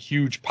like a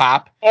huge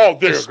pop. Oh,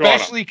 they're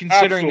especially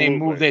considering they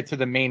moved it to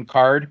the main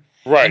card.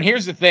 Right. And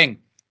here's the thing,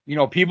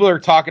 people are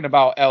talking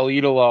about El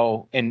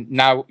Idolo, and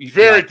now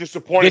very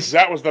disappointed.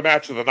 That was the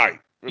match of the night,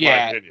 in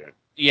my opinion.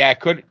 Yeah,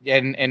 it could,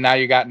 and now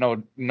you got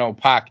no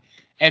Pac,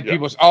 and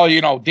people say,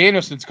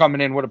 Danielson's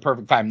coming in. What a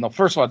perfect time. No,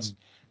 first of all,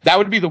 that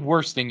would be the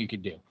worst thing you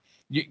could do,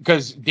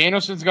 because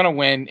Danielson's gonna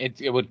win.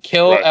 It would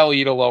kill El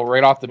Idolo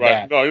right off the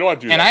bat. No, you don't want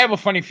to do that. And I have a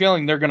funny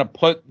feeling they're gonna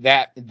put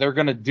that. They're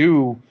gonna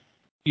do,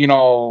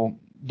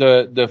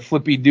 the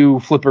flippy do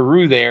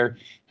flipperoo there,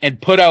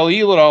 and put El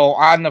Idolo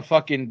on the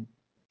fucking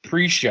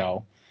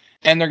pre-show,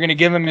 and they're gonna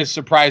give him his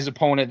surprise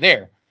opponent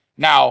there.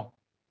 Now,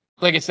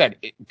 like I said,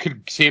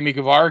 Sammy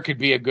Guevara could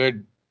be a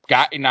good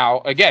guy.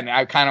 Now, again,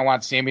 I kind of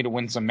want Sammy to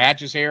win some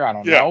matches here. I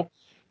don't know,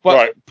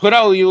 but put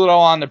El Idolo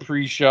on the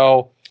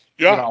pre-show.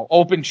 Yeah.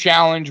 Open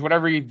challenge,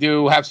 whatever you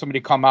do, have somebody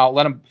come out.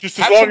 Let him just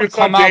as long as it's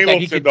on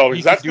Danielson, though,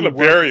 because that's going to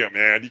bury him,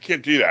 man. You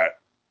can't do that.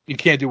 You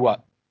can't do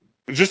what?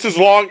 Just as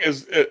long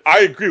as I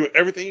agree with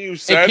everything you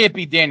said. It can't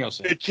be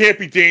Danielson. It can't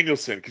be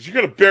Danielson because you're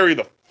going to bury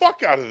the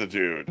fuck out of the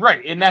dude.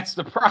 Right, and that's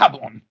the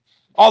problem.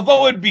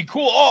 Although it'd be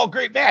cool,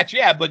 great match,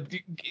 yeah. But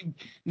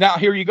now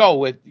here you go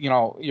with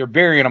you're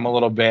burying him a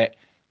little bit.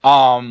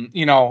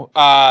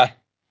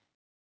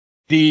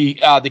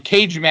 The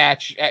cage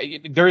match.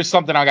 There is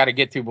something I got to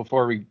get to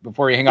before we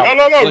hang up.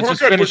 No. Let's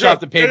just finish off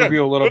the pay per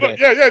view a little bit.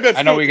 Yeah.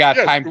 I know we got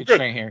time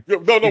constraint here.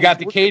 You got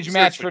the cage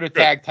match for the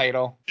tag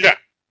title. Yeah.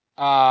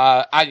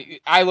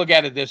 I look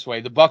at it this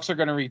way: the Bucks are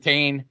going to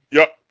retain.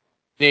 Yep.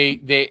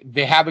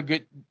 They have a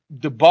good.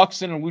 The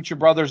Bucks and the Lucha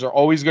Brothers are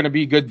always going to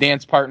be good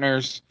dance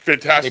partners.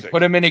 Fantastic. They put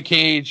them in a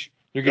cage.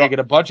 They're going to get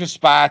a bunch of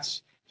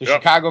spots. The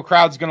Chicago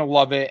crowd's going to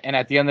love it, and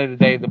at the end of the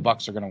day, the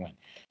Bucks are going to win.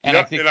 And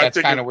I think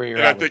that's kind of where you're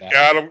at with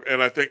that.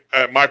 I think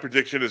my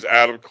prediction is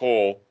Adam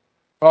Cole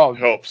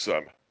helps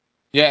them.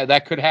 Yeah,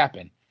 that could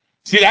happen.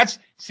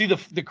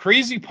 The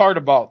crazy part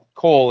about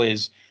Cole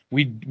is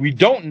we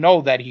don't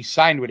know that he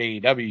signed with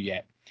AEW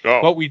yet,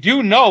 but we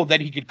do know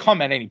that he could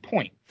come at any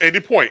point.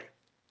 Any point.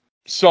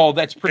 So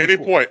that's pretty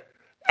cool. Any point.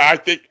 I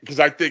think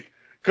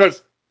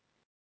because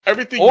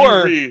everything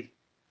you read.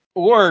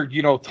 Or,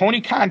 Tony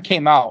Khan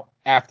came out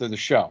after the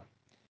show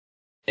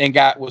and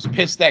was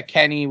pissed at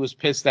Kenny, was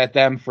pissed at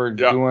them for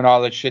doing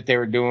all that shit they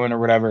were doing or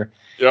whatever.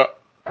 Yeah.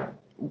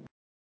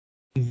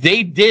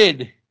 They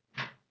did,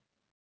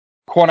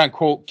 quote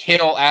unquote,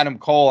 kill Adam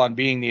Cole on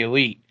being the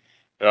Elite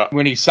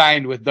when he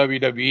signed with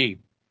WWE.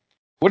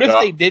 What if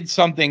they did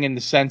something in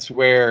the sense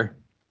where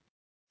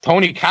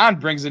Tony Khan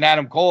brings in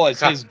Adam Cole as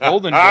his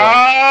golden boy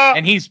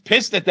and he's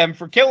pissed at them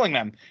for killing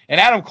them,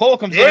 and Adam Cole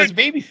comes in as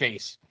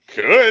babyface?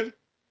 Could.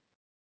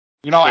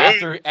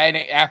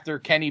 After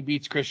Kenny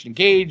beats Christian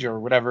Cage or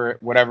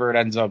whatever it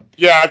ends up.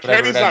 Yeah,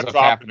 Kenny's not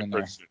dropping to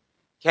Christian.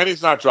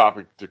 Kenny's not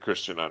dropping to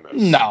Christian on this.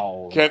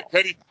 No,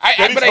 Kenny's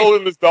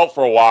holding his belt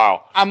for a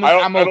while. I'm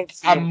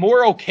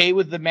more okay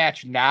with the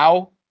match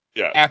now.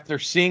 Yeah. After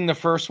seeing the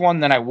first one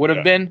than I would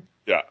have been.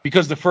 Yeah.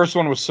 Because the first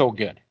one was so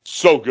good.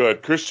 So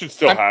good. Christian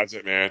still has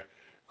it, man.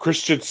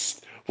 Christian's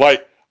we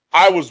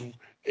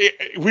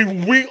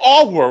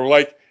all were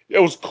like, it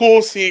was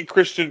cool seeing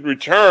Christian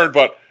return,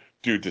 but.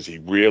 Dude, does he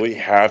really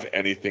have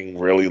anything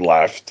really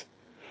left?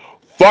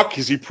 Fuck,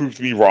 has he proved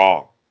me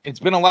wrong?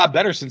 It's been a lot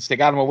better since they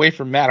got him away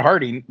from Matt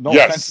Hardy. No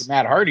offense to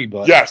Matt Hardy,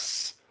 but...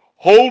 Yes.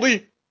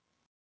 Holy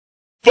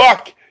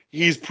fuck,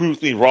 he's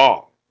proved me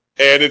wrong.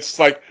 And it's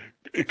like,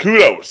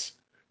 kudos.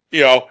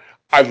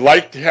 I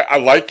like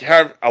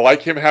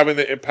him having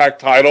the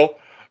Impact title.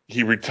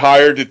 He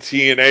retired to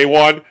TNA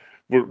one.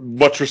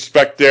 Much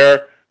respect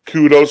there.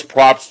 Kudos,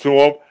 props to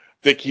him.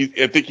 I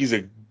think he's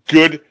a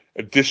good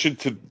addition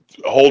to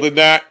holding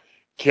that,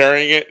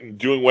 carrying it, and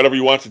doing whatever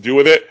he wants to do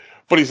with it.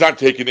 But he's not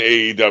taking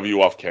the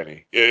AEW off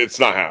Kenny. It's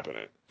not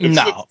happening.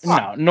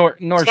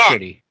 Nor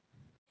should he.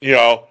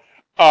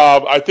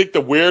 I think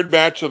the weird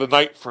match of the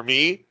night for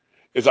me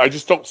is I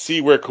just don't see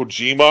where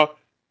Kojima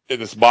in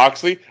this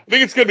Moxley. I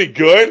think it's going to be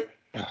good,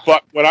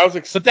 but when I was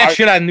put that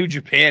shit on New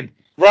Japan,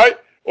 right?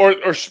 Or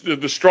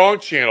the Strong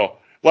Channel.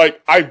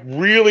 Like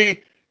when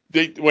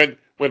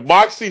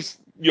Moxley's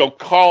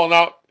calling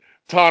out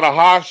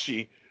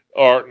Tanahashi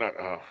or not.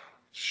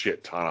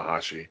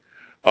 Tanahashi.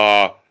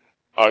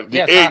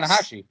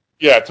 Tanahashi.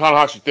 Yeah,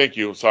 Tanahashi. Thank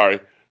you. Sorry,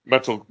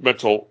 mental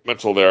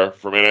there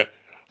for a minute.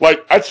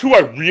 Like that's who I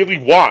really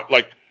want.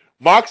 Like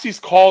Moxie's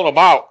calling him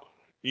out.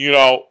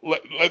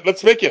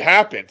 Let's make it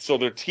happen. So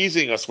they're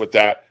teasing us with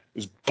that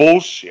is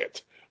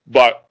bullshit.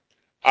 But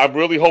I'm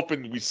really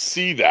hoping we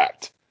see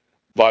that.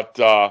 But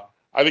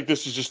I think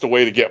this is just a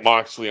way to get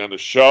Moxley on the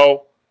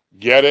show.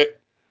 Get it?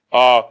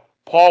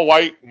 Paul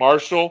White,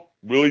 Marshall,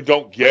 really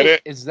don't get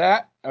it. Is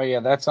that? Oh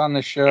yeah, that's on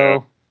the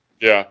show.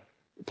 Yeah.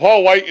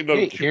 Paul White and the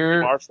Wait,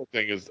 QT Marshall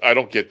thing is, I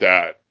don't get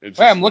that. It's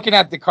wait, just, I'm looking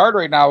at the card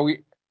right now.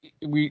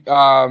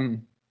 The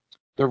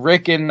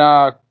Rick and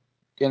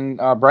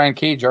Brian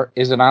Cage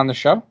isn't on the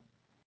show.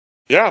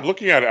 yeah, I'm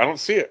looking at it. I don't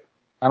see it.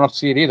 I don't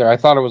see it either. I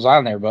thought it was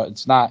on there, but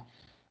it's not.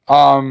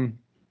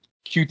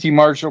 QT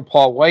Marshall,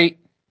 Paul White.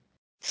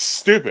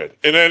 Stupid.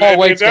 And then Paul and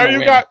White's now gonna you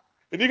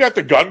win. got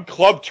the gun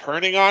club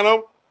turning on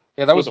him.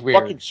 Yeah, that with was the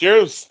weird. fucking chair.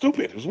 It was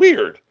stupid. It was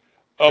weird.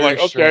 I'm Very like,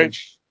 okay,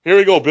 strange. here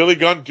we go. Billy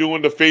Gunn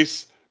doing the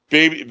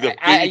baby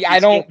I face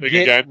guilt don't thing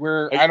get again.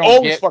 where Like, I don't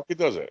always get. fucking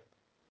does it.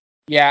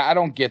 Yeah, I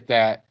don't get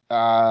that.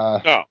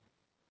 No,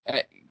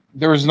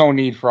 There was no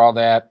need for all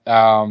that.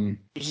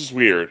 this is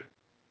weird.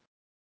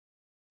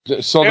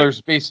 So And, there's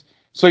base.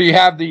 So you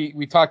have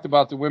we talked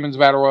about the women's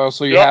battle royal.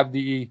 So you Yep. have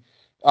the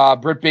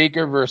Britt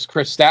Baker versus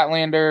Chris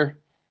Statlander.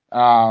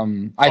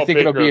 I think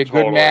it'll Baker, be a good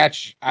totally.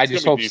 match. I It's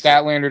just gonna hope be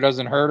decent. Statlander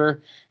doesn't hurt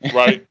her.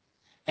 Right.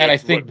 And I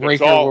It's think it's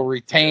Breaker all- will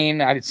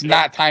retain. It's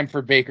not time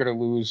for Baker to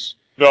lose.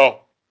 No.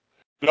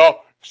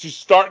 She's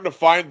starting to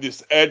find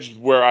this edge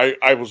where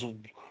I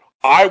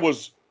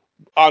was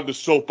on the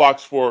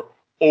soapbox for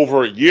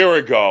over a year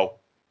ago,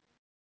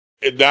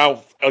 and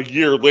now a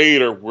year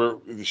later,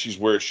 she's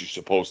where she's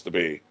supposed to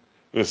be.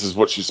 This is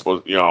what she's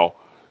supposed.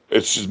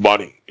 It's just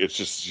money. It's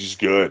just she's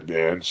good,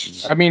 man.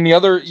 I mean, the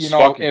other, She's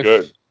fucking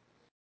good.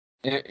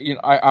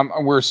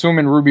 We're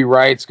assuming Ruby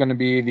Riot's going to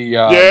be the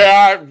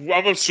Yeah,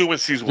 I'm assuming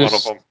she's one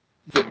of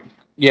them.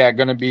 Yeah,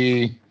 going to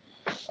be.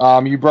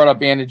 You brought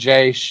up Anna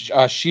Jay.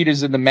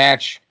 Sheeta's in the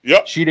match.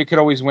 Yep. Sheeta could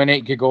always win it.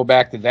 You could go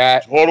back to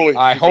that. Totally.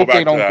 I hope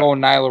they don't that. go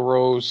Nyla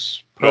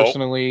Rose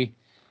personally.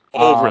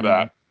 Over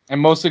that.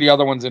 And most of the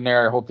other ones in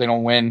there, I hope they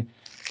don't win.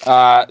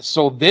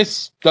 So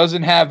this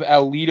doesn't have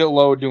Alita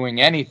Low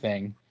doing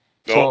anything.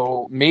 Nope.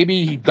 So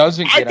maybe he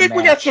doesn't get a match.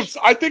 We got some.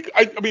 I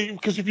mean,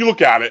 because if you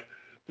look at it,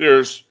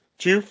 there's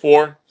 2,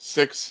 4,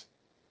 6,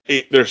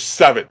 8. There's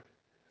 7.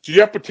 So you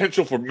have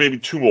potential for maybe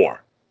 2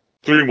 more,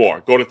 3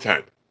 more. Go to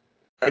 10.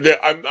 And then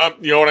I'm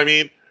you know what I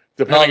mean?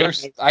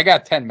 I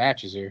got 10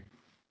 matches here.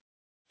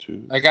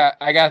 2. I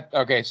got.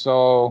 Okay,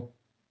 so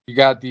you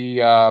got the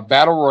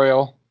Battle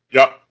Royal.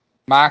 Yep.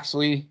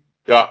 Moxley.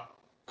 Yep.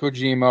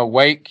 Kojima,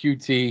 White,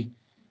 QT,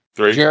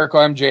 3. Jericho,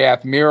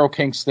 MJF, Miro,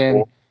 Kingston,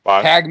 4,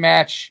 5. tag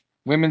match,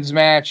 women's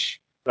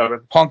match, 7.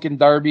 Punk and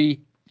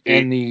Darby,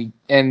 8.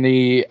 and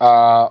the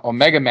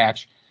Omega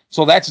match.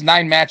 So that's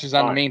 9 matches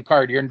on the main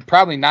card. You're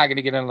probably not going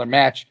to get another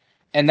match.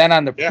 And then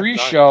on the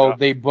pre-show,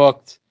 they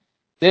booked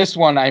this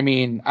one. I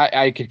mean,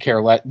 I could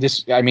care less.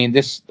 I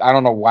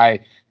don't know why.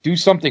 Do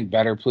something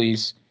better,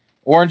 please.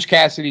 Orange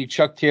Cassidy,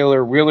 Chuck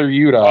Taylor, Wheeler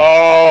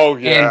Yuta,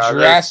 and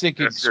Jurassic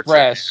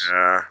Express,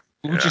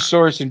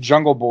 Luchasaurus and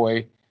Jungle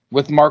Boy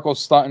with Marco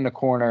Stunt in the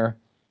corner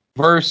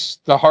versus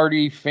the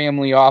Hardy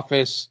Family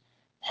Office,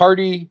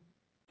 Hardy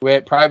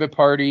with Private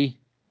Party,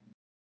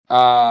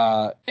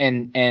 and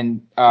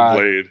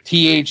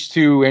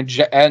TH2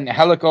 and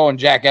Helico and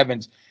Jack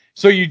Evans.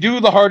 So you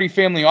do the Hardy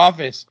Family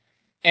Office,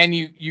 and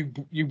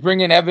you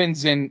bring in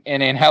Evans and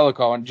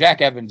Angelico, and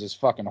Jack Evans is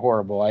fucking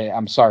horrible.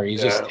 I'm sorry,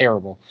 he's just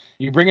terrible.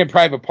 You bring in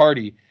Private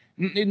Party,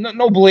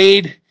 no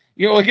Blade.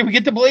 Can we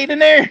get the Blade in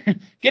there?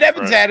 Get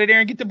Evans out of there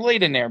and get the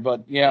Blade in there.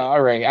 But yeah,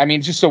 all right. I mean,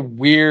 it's just a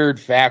weird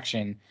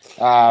faction.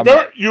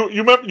 You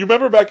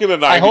remember back in the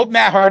 90s? I hope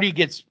Matt Hardy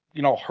gets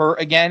hurt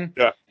again,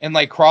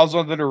 and crawls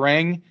under the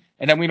ring,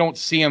 and then we don't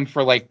see him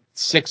for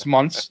 6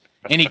 months,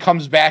 and he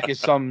comes back as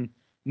some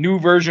new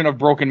version of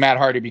broken Matt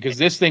Hardy, because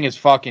this thing is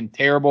fucking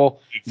terrible.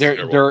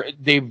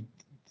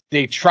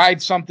 They tried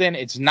something,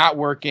 it's not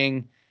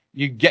working.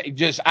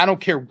 I don't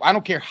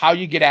care how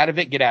you get out of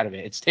it.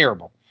 It's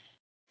terrible.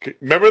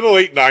 Remember the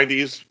late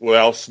 90s with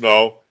Al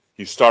Snow?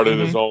 He started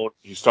his own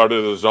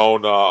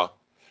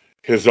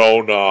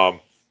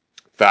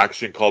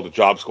faction called the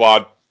Job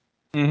Squad.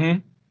 Mm-hmm.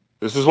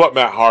 This is what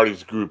Matt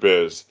Hardy's group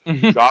is.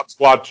 Job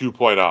Squad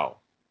 2.0.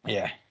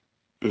 Yeah.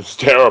 It's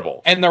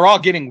terrible. And they're all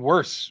getting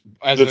worse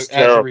as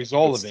a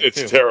result of it.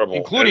 It's terrible.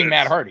 Including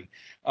Matt Hardy.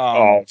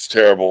 It's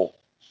terrible.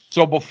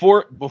 So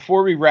before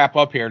we wrap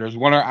up here, there's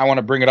one I want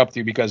to bring it up to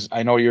you because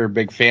I know you're a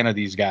big fan of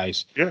these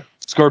guys. Yeah.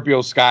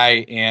 Scorpio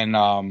Sky and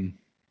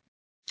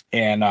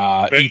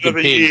Ethan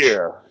Page.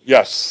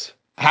 Yes.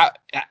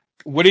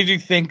 What did you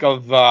think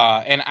of?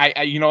 And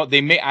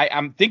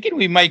I'm thinking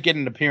we might get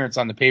an appearance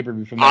on the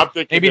pay-per-view from them.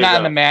 Maybe not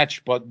in the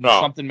match, but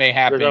something may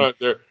happen that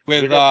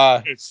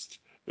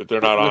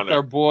they're not on it.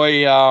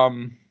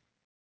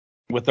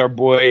 With our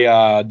boy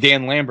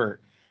Dan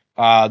Lambert,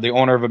 the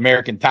owner of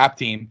American Top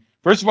Team.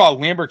 First of all,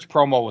 Lambert's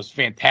promo was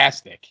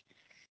fantastic,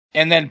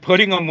 and then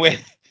putting him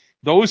with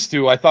those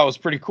two, I thought was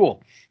pretty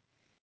cool.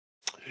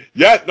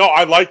 Yeah, no,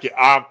 I like it.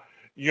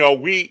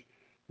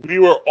 We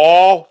were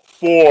all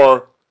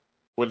for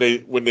when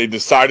they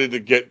decided to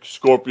get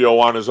Scorpio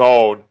on his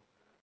own,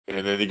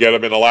 and then you get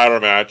him in a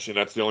ladder match, and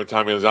that's the only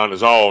time he was on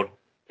his own,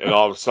 and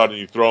all of a sudden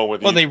you throw him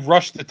with. Well, they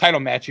rushed the title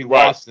match. He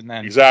lost, and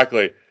then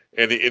exactly,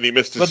 and he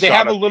missed his. But they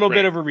have a little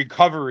bit of a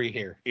recovery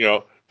here,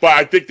 But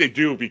I think they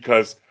do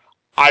because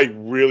I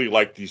really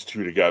like these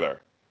two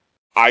together.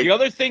 The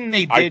other thing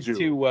they did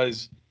too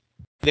was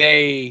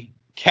they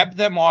kept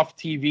them off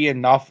TV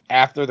enough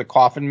after the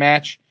coffin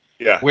match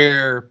Yeah.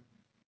 where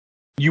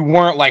you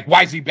weren't like,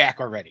 why is he back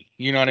already?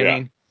 You know what I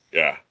mean?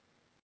 Yeah.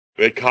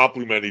 They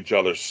complement each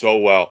other so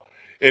well.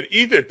 And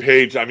Ethan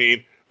Page, I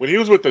mean, when he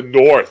was with the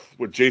North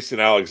with Jason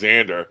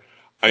Alexander,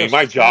 I mean,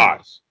 my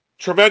God,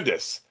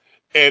 tremendous.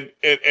 And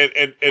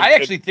I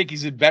actually think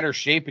he's in better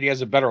shape and he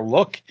has a better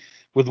look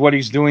with what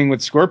he's doing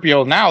with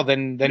Scorpio now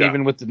than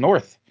even with the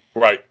North.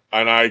 Right.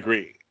 And I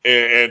agree.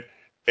 And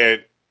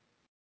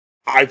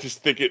I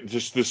just think it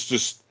just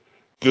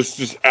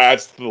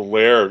adds to the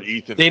layer of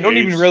Ethan They Page. don't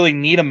even really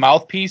need a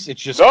mouthpiece.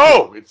 It's just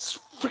no, it's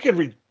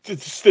freaking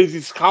they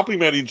just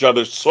complement each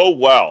other so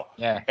well.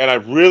 Yeah. And I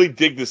really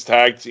dig this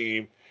tag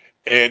team.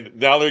 And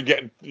now they're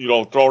getting,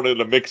 thrown in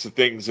the mix of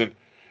things and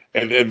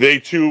they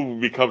too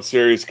become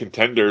serious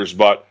contenders.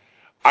 But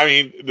I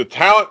mean, the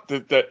talent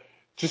that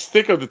just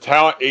think of the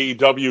talent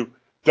AEW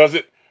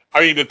doesn't.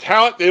 I mean, the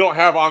talent they don't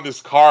have on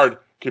this card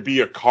could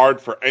be a card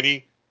for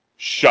any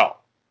show.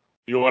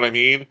 You know what I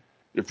mean?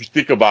 If you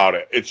think about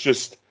it, it's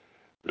just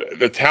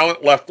the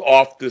talent left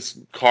off this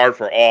card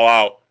for All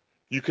Out.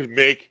 You could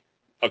make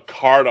a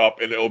card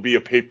up and it'll be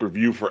a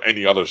pay-per-view for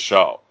any other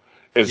show.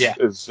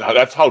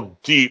 That's how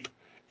deep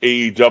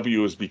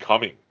AEW is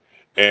becoming,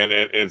 and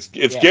it's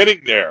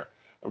getting there.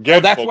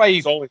 Again, that's folks, why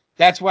you.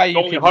 That's why you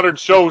only 100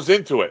 shows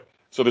into it,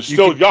 so they're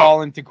still young.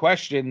 Call into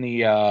question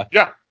the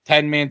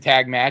 10-man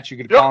tag match. You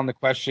could call into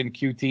question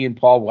QT and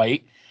Paul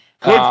White.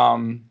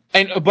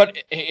 But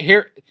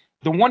here,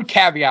 the one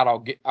caveat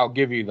I'll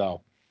give you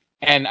though,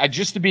 and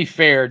just to be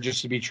fair,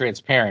 just to be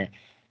transparent,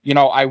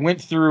 I went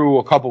through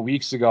a couple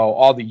weeks ago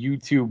all the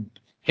YouTube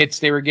hits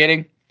they were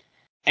getting,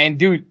 and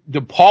dude,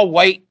 the Paul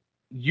White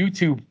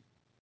YouTube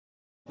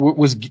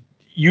was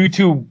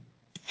YouTube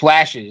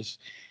flashes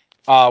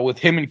with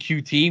him and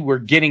QT were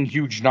getting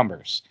huge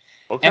numbers.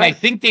 Okay. And I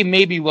think they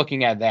may be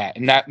looking at that,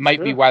 and that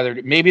might be why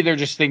they're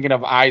just thinking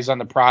of eyes on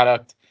the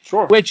product,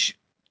 which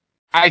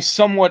I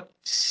somewhat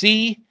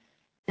see,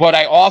 but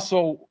I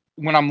also,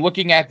 when I'm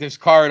looking at this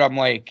card, I'm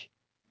like,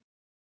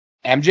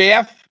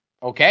 MJF,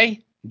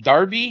 okay,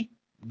 Darby,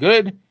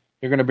 good.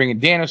 They're going to bring in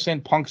Danielson,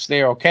 Punk's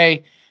there,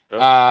 okay.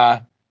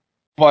 Yep.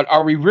 But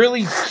are we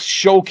really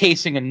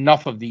showcasing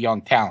enough of the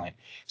young talent?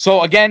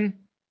 So again,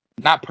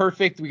 not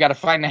perfect. We got to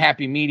find the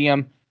happy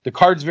medium. The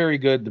card's very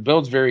good. The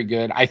build's very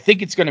good. I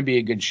think it's going to be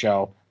a good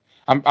show.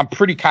 I'm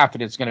pretty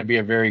confident it's going to be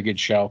a very good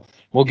show.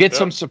 We'll get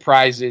some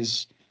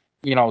surprises.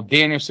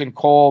 Danielson,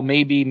 Cole,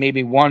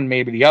 maybe one,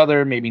 maybe the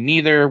other, maybe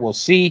neither. We'll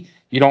see.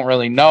 You don't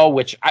really know,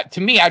 which to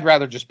me, I'd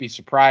rather just be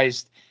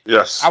surprised.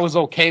 Yes. I was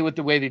okay with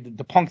the way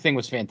the Punk thing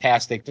was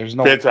fantastic. There's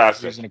no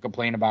reason to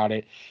complain about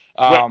it.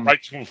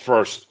 Right to him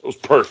first. It was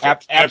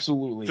perfect.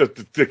 Absolutely. You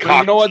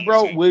know what,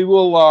 bro? We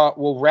will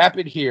we'll wrap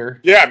it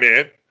here. Yeah,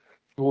 man.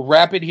 We'll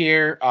wrap it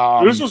here.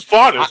 This was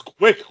fun. It was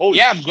quick. Holy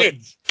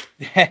shit.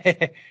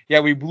 Yeah,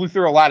 we blew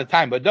through a lot of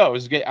time, but no, it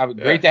was good.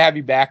 Great to have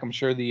you back. I'm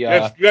sure you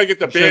gotta get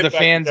the band the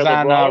fans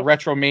together, on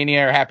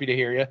Retromania are happy to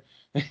hear you.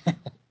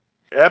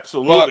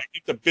 Absolutely.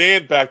 Get the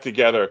band back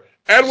together.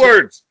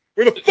 Edwards,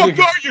 where the fuck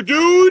are you,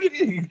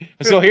 dude?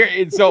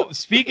 So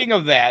speaking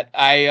of that,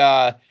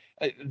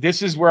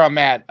 this is where I'm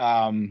at.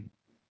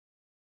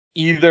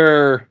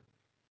 Either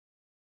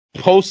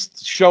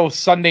post-show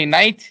Sunday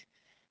night,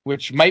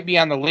 which might be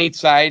on the late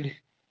side,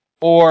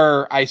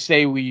 or I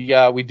say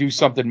we do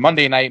something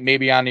Monday night,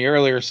 maybe on the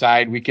earlier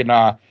side. We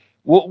can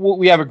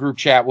we have a group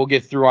chat. We'll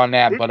get through on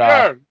that,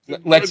 but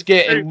let's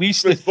get at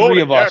least the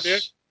three of us. Man.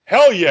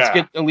 Hell yeah! Let's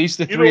get at least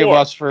the three of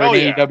us for an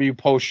AEW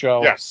post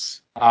show.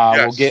 Yes.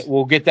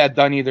 We'll get that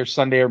done either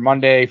Sunday or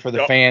Monday for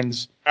the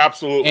fans.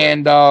 Absolutely.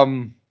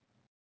 And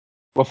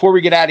before we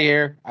get out of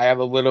here, I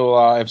have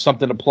I have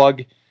something to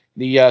plug.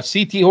 The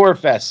CT Horror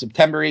Fest,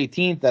 September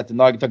 18th at the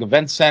Naugatuck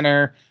Event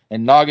Center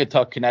in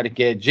Naugatuck,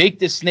 Connecticut. Jake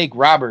the Snake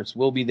Roberts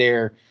will be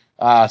there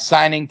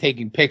signing,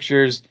 taking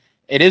pictures.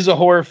 It is a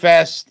horror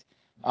fest.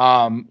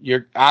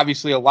 You're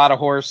obviously a lot of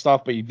horror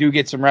stuff, but you do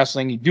get some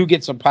wrestling. You do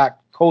get some pop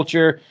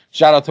culture.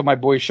 Shout out to my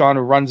boy Sean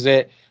who runs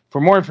it.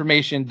 For more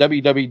information,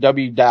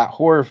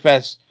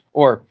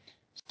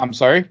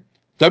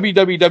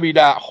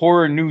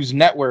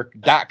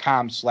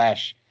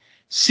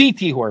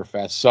 www.horrornewsnetwork.com/CT Horror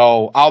Fest.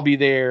 So I'll be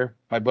there.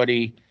 My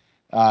buddy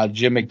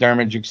Jim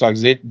McDermott, Jigsaw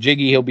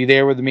Jiggy, he'll be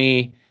there with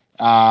me.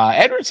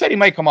 Edward said he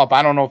might come up.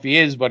 I don't know if he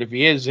is, but if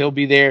he is, he'll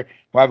be there.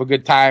 We'll have a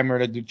good time. We're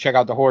going to check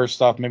out the horror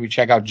stuff. Maybe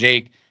check out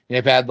Jake.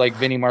 They've had like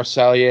Vinny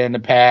Marseglia in the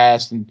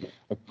past and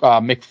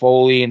Mick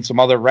Foley and some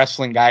other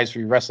wrestling guys for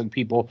your wrestling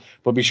people.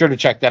 But be sure to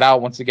check that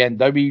out. Once again,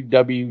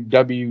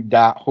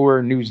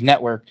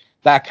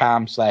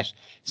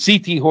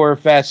 www.horrornewsnetwork.com/CT Horror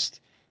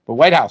Fest. But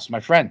White House, my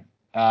friend,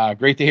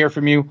 great to hear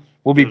from you.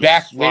 We'll be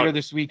back later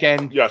this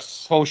weekend.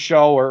 Yes. Post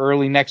show or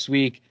early next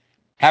week.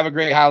 Have a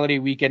great holiday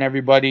weekend,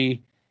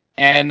 everybody.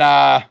 And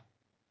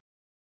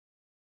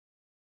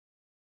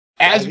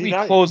as we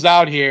close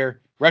out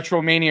here,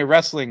 Retromania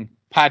Wrestling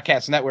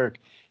Podcast Network,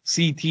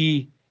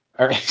 CT,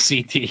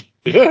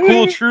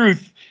 Cool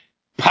Truth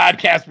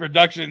Podcast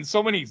Productions,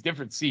 so many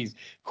different C's.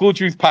 Cool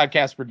Truth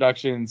Podcast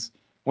Productions.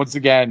 Once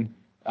again,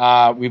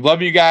 We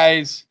love you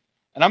guys.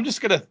 And I'm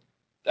just going to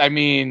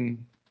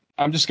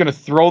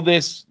throw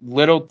this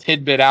little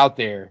tidbit out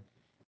there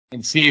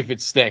and see if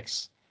it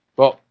sticks.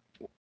 But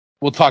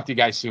we'll talk to you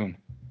guys soon.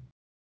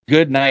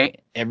 Good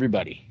night,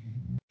 everybody.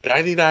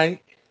 Nighty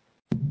night.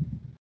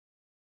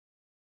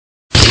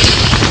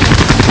 Sierra.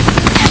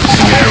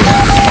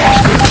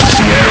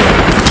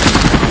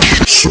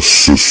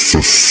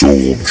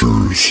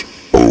 Soldiers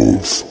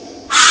of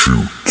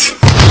Shoot.